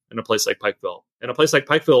option in a place like Pikeville. In a place like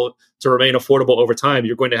Pikeville, to remain affordable over time,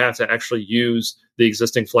 you're going to have to actually use the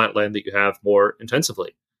existing flat land that you have more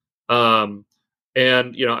intensively. I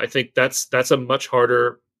think that's a much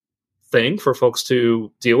harder thing for folks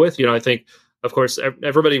to deal with. I think, of course,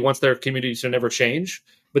 everybody wants their communities to never change,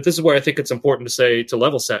 but this is where I think it's important to say, to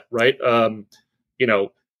level set, right?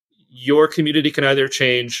 Your community can either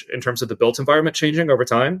change in terms of the built environment changing over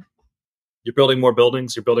time. You're building more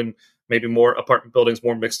buildings, you're building maybe more apartment buildings,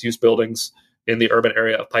 more mixed use buildings in the urban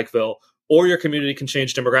area of Pikeville, or your community can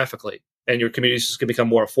change demographically, and your communities just can become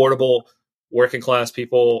more affordable. Working class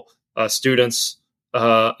people, students,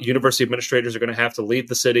 university administrators are going to have to leave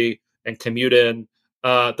the city and commute in.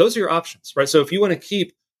 Those are your options, right? So if you want to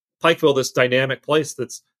keep Pikeville this dynamic place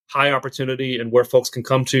that's high opportunity and where folks can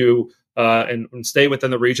come to and stay within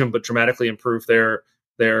the region, but dramatically improve their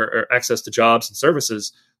access to jobs and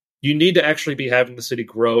services, you need to actually be having the city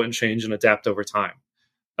grow and change and adapt over time.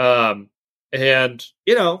 Again,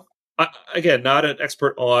 not an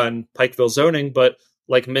expert on Pikeville zoning, but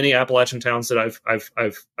like many Appalachian towns that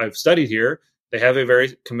I've studied here, they have a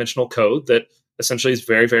very conventional code that essentially is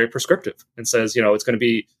very, very prescriptive and says, it's going to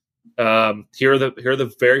be here are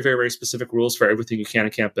the very, very, very specific rules for everything you can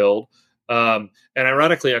and can't build. And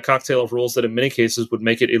ironically, a cocktail of rules that in many cases would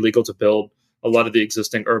make it illegal to build a lot of the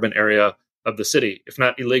existing urban area of the city, if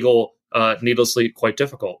not illegal, needlessly quite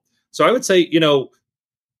difficult. So I would say,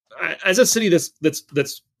 as a city that's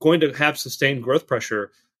going to have sustained growth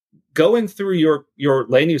pressure, going through your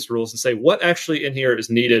land use rules and say what actually in here is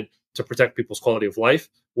needed to protect people's quality of life,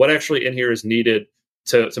 what actually in here is needed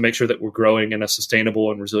to make sure that we're growing in a sustainable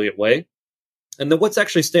and resilient way, and then what's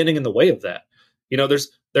actually standing in the way of that.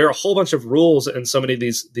 There are a whole bunch of rules in so many of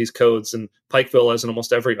these codes, and Pikeville, as in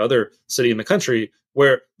almost every other city in the country,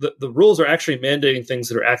 where the rules are actually mandating things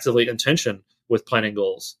that are actively in tension with planning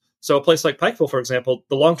goals. So a place like Pikeville, for example,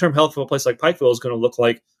 the long-term health of a place like Pikeville is going to look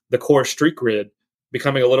like the core street grid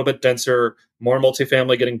becoming a little bit denser, more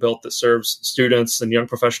multifamily getting built that serves students and young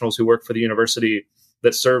professionals who work for the university,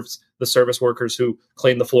 that serves the service workers who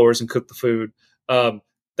clean the floors and cook the food.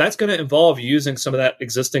 That's going to involve using some of that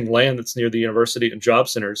existing land that's near the university and job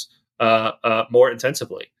centers more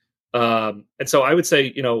intensively. And so I would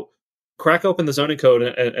say, crack open the zoning code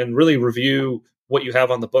and really review what you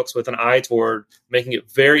have on the books with an eye toward making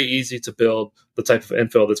it very easy to build the type of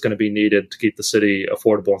infill that's going to be needed to keep the city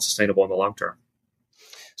affordable and sustainable in the long term.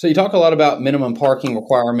 So you talk a lot about minimum parking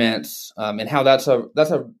requirements and how that's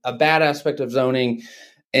a bad aspect of zoning.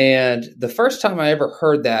 And the first time I ever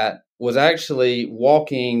heard that was actually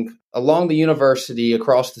walking along the university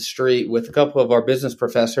across the street with a couple of our business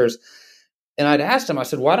professors. And I'd asked them, I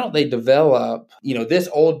said, why don't they develop, this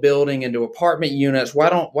old building into apartment units? Why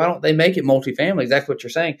don't they make it multifamily? Exactly what you're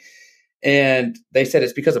saying. And they said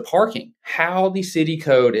it's because of parking. How the city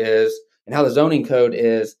code is and how the zoning code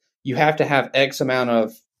is, you have to have X amount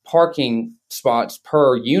of parking spots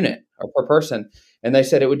per unit or per person. And they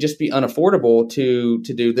said it would just be unaffordable to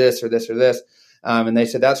do this or this or this. And they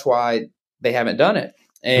said that's why they haven't done it.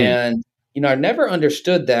 And I never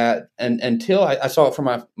understood that until I saw it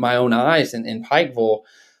from my own eyes in Pikeville,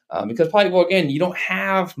 because Pikeville, again, you don't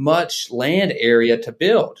have much land area to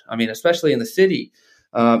build. I mean, especially in the city.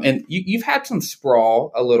 And you've had some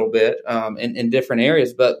sprawl a little bit in different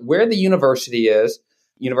areas, but where the university is,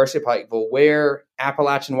 University of Pikeville, where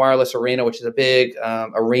Appalachian Wireless Arena, which is a big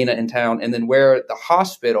arena in town, and then where the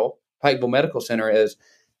hospital, Pikeville Medical Center is,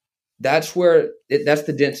 that's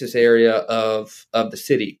the densest area of the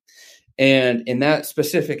city. And in that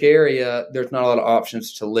specific area, there's not a lot of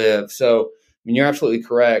options to live. So, you're absolutely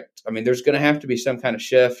correct. There's going to have to be some kind of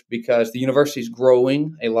shift because the university is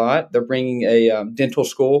growing a lot. They're bringing a dental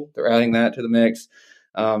school. They're adding that to the mix.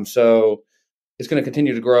 So it's going to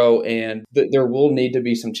continue to grow, and there will need to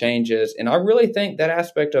be some changes. And I really think that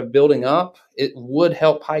aspect of building up, it would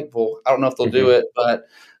help Pikeville. I don't know if they'll do it, but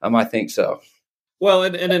I think so. Well,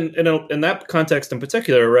 and in that context in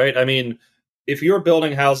particular, right? If you're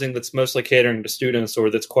building housing that's mostly catering to students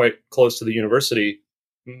or that's quite close to the university,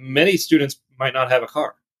 many students might not have a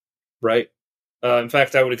car, right? In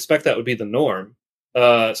fact, I would expect that would be the norm.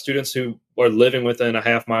 Students who are living within a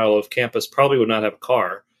half mile of campus probably would not have a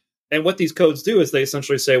car. And what these codes do is they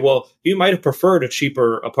essentially say, well, you might have preferred a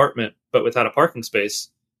cheaper apartment, but without a parking space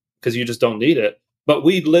because you just don't need it. But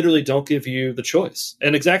we literally don't give you the choice.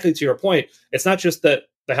 And exactly to your point, it's not just that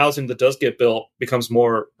the housing that does get built becomes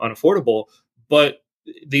more unaffordable, but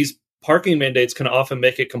these parking mandates can often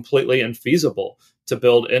make it completely infeasible to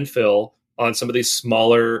build infill on some of these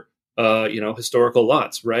smaller, historical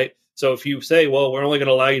lots, right? So if you say, well, we're only going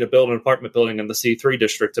to allow you to build an apartment building in the C3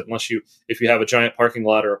 district if you have a giant parking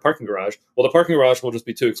lot or a parking garage, well, the parking garage will just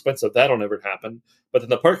be too expensive. That'll never happen. But then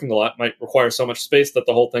the parking lot might require so much space that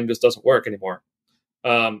the whole thing just doesn't work anymore.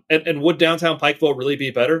 And would downtown Pikeville really be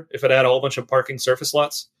better if it had a whole bunch of parking surface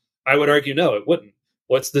lots? I would argue no, it wouldn't.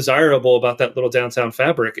 What's desirable about that little downtown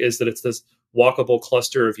fabric is that it's this walkable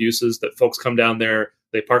cluster of uses that folks come down there,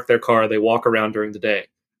 they park their car, they walk around during the day.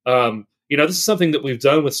 This is something that we've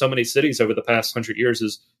done with so many cities over the past 100 years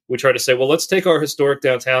is we try to say, well, let's take our historic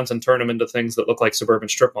downtowns and turn them into things that look like suburban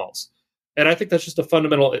strip malls. And I think that's just a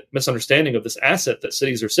fundamental misunderstanding of this asset that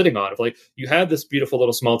cities are sitting on. Of like, you have this beautiful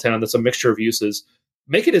little small town that's a mixture of uses.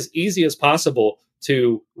 Make it as easy as possible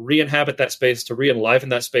to re-inhabit that space, to re-enliven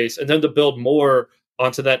that space, and then to build more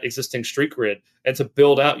onto that existing street grid and to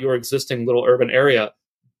build out your existing little urban area.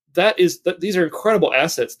 These are incredible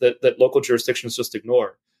assets that local jurisdictions just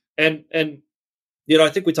ignore. And I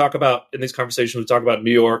think we talk about in these conversations, we talk about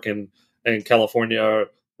New York and California,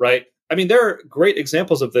 right? There are great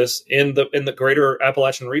examples of this in the greater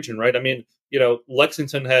Appalachian region, right?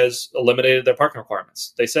 Lexington has eliminated their parking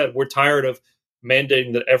requirements. They said, we're tired of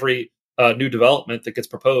mandating that every new development that gets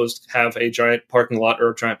proposed have a giant parking lot or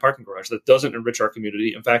a giant parking garage. That doesn't enrich our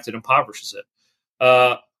community. In fact, it impoverishes it.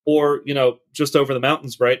 Or just over the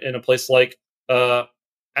mountains, right, in a place like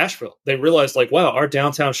Asheville, they realized wow, our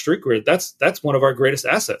downtown street grid, that's one of our greatest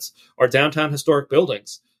assets, our downtown historic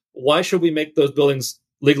buildings. Why should we make those buildings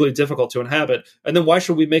legally difficult to inhabit? And then why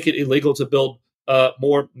should we make it illegal to build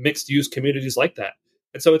more mixed use communities like that?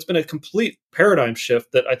 And so it's been a complete paradigm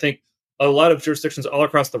shift that I think a lot of jurisdictions all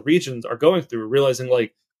across the regions are going through, realizing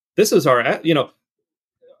this is our,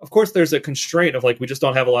 of course there's a constraint of we just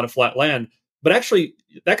don't have a lot of flat land, but actually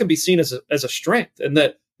that can be seen as a strength, and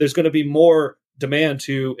that there's going to be more demand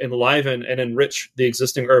to enliven and enrich the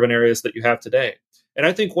existing urban areas that you have today. And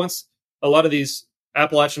I think once a lot of these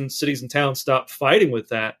Appalachian cities and towns stop fighting with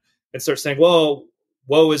that, and start saying, well,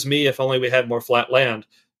 woe is me if only we had more flat land.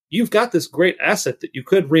 You've got this great asset that you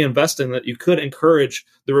could reinvest in, that you could encourage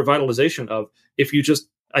the revitalization of, if you just,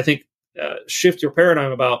 I think, shift your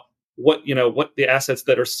paradigm about what the assets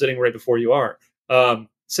that are sitting right before you are.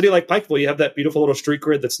 City like Pikeville, you have that beautiful little street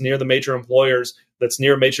grid that's near the major employers, that's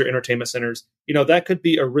near major entertainment centers. That could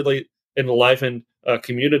be a really enlivened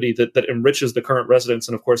community that enriches the current residents,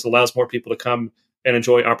 and of course allows more people to come and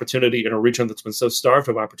enjoy opportunity in a region that's been so starved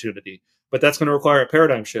of opportunity. But that's going to require a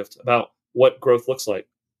paradigm shift about what growth looks like.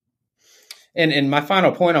 And my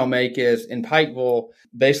final point I'll make is, in Pikeville,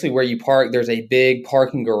 basically where you park, there's a big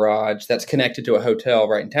parking garage that's connected to a hotel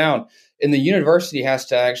right in town. And the university has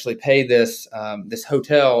to actually pay this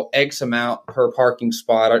hotel X amount per parking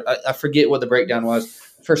spot. I forget what the breakdown was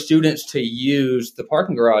for students to use the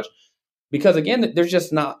parking garage, because again,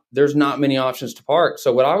 there's not many options to park.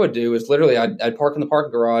 So what I would do is literally I'd park in the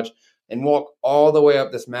parking garage and walk all the way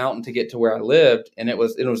up this mountain to get to where I lived. And it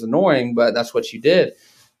was annoying, but that's what you did.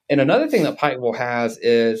 And another thing that Pikeville has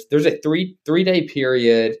is there's a three-day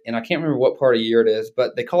period, and I can't remember what part of the year it is,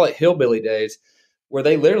 but they call it Hillbilly Days, where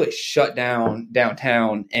they literally shut down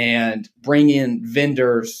downtown and bring in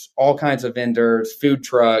vendors, all kinds of vendors, food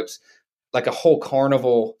trucks, like a whole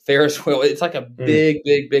carnival, Ferris wheel. It's like a big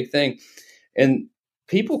thing. And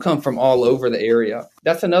people come from all over the area.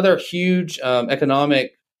 That's another huge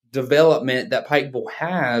economic development that Pikeville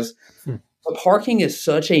has. But parking is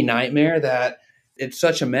such a nightmare that it's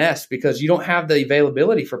such a mess, because you don't have the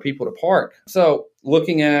availability for people to park. So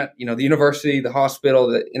looking at, the university, the hospital,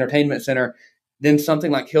 the entertainment center, then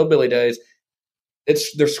something like Hillbilly Days,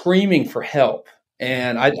 they're screaming for help.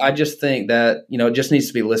 And I just think that, it just needs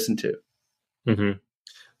to be listened to. Mm-hmm.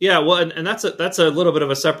 Yeah, well, and that's a little bit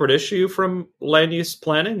of a separate issue from land use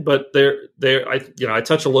planning, but I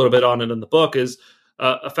touch a little bit on it in the book, is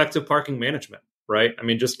effective parking management, right? I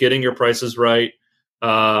mean, just getting your prices right,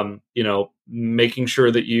 making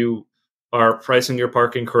sure that you are pricing your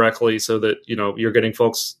parking correctly, so that you're getting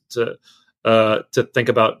folks to think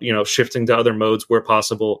about shifting to other modes where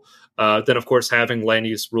possible. Then, of course, having land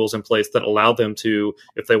use rules in place that allow them to,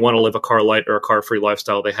 if they want to live a car light or a car free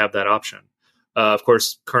lifestyle, they have that option. Of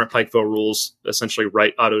course, current Pikeville rules essentially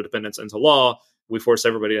write auto dependence into law. We force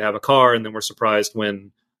everybody to have a car, and then we're surprised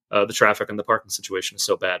when the traffic and the parking situation is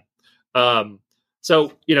so bad.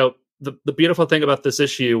 The beautiful thing about this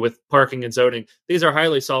issue with parking and zoning, these are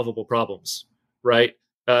highly solvable problems, right?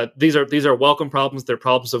 These are welcome problems. They're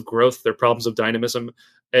problems of growth. They're problems of dynamism,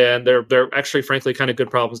 and they're actually, frankly, kind of good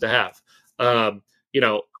problems to have. I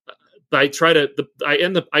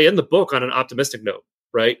end the book on an optimistic note,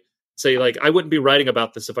 right? Say, like, I wouldn't be writing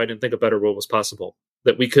about this if I didn't think a better world was possible,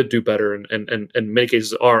 that we could do better, and in many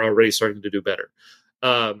cases are already starting to do better.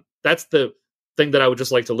 That's the thing that I would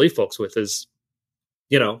just like to leave folks with is,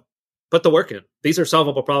 put the work in. These are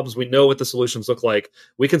solvable problems. We know what the solutions look like.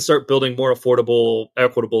 We can start building more affordable,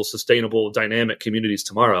 equitable, sustainable, dynamic communities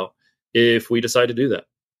tomorrow if we decide to do that.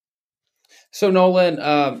 So, Nolan,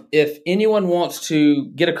 if anyone wants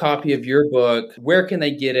to get a copy of your book, where can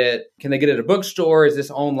they get it? Can they get it at a bookstore? Is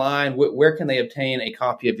this online? Where can they obtain a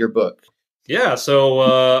copy of your book? Yeah, so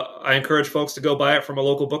I encourage folks to go buy it from a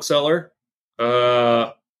local bookseller.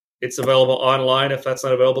 It's available online if that's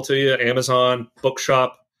not available to you. Amazon,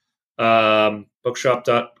 Bookshop,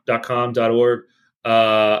 bookshop.com.org.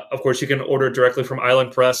 Of course, you can order directly from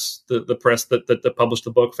Island Press, the press that published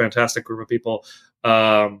the book. Fantastic group of people.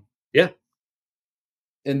 Yeah.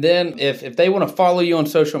 And then if they want to follow you on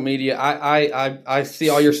social media, I see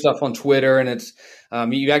all your stuff on Twitter, and it's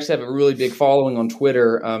you actually have a really big following on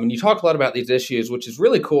Twitter, and you talk a lot about these issues, which is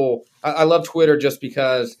really cool. I love Twitter just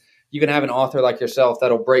because you can have an author like yourself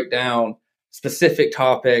that'll break down specific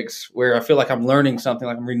topics where I feel like I'm learning something,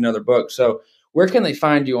 like I'm reading another book. So where can they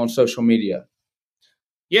find you on social media?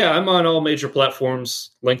 Yeah, I'm on all major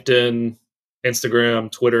platforms: LinkedIn,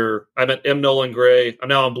 Instagram, Twitter. I'm at M. Nolan Gray. I'm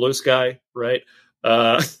now on Blue Sky, right?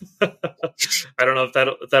 I don't know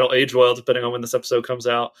if that'll age well depending on when this episode comes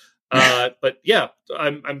out. But yeah,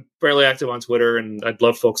 I'm fairly active on Twitter, and I'd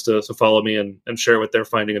love folks to follow me and share what they're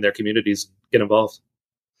finding in their communities, get involved.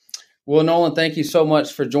 Well, Nolan, thank you so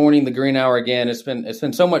much for joining the Green Hour again. It's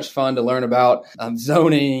been so much fun to learn about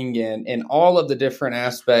zoning and all of the different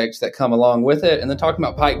aspects that come along with it, and then talking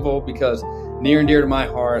about Pikeville, because near and dear to my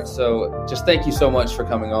heart. So just thank you so much for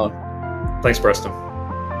coming on. Thanks, Preston.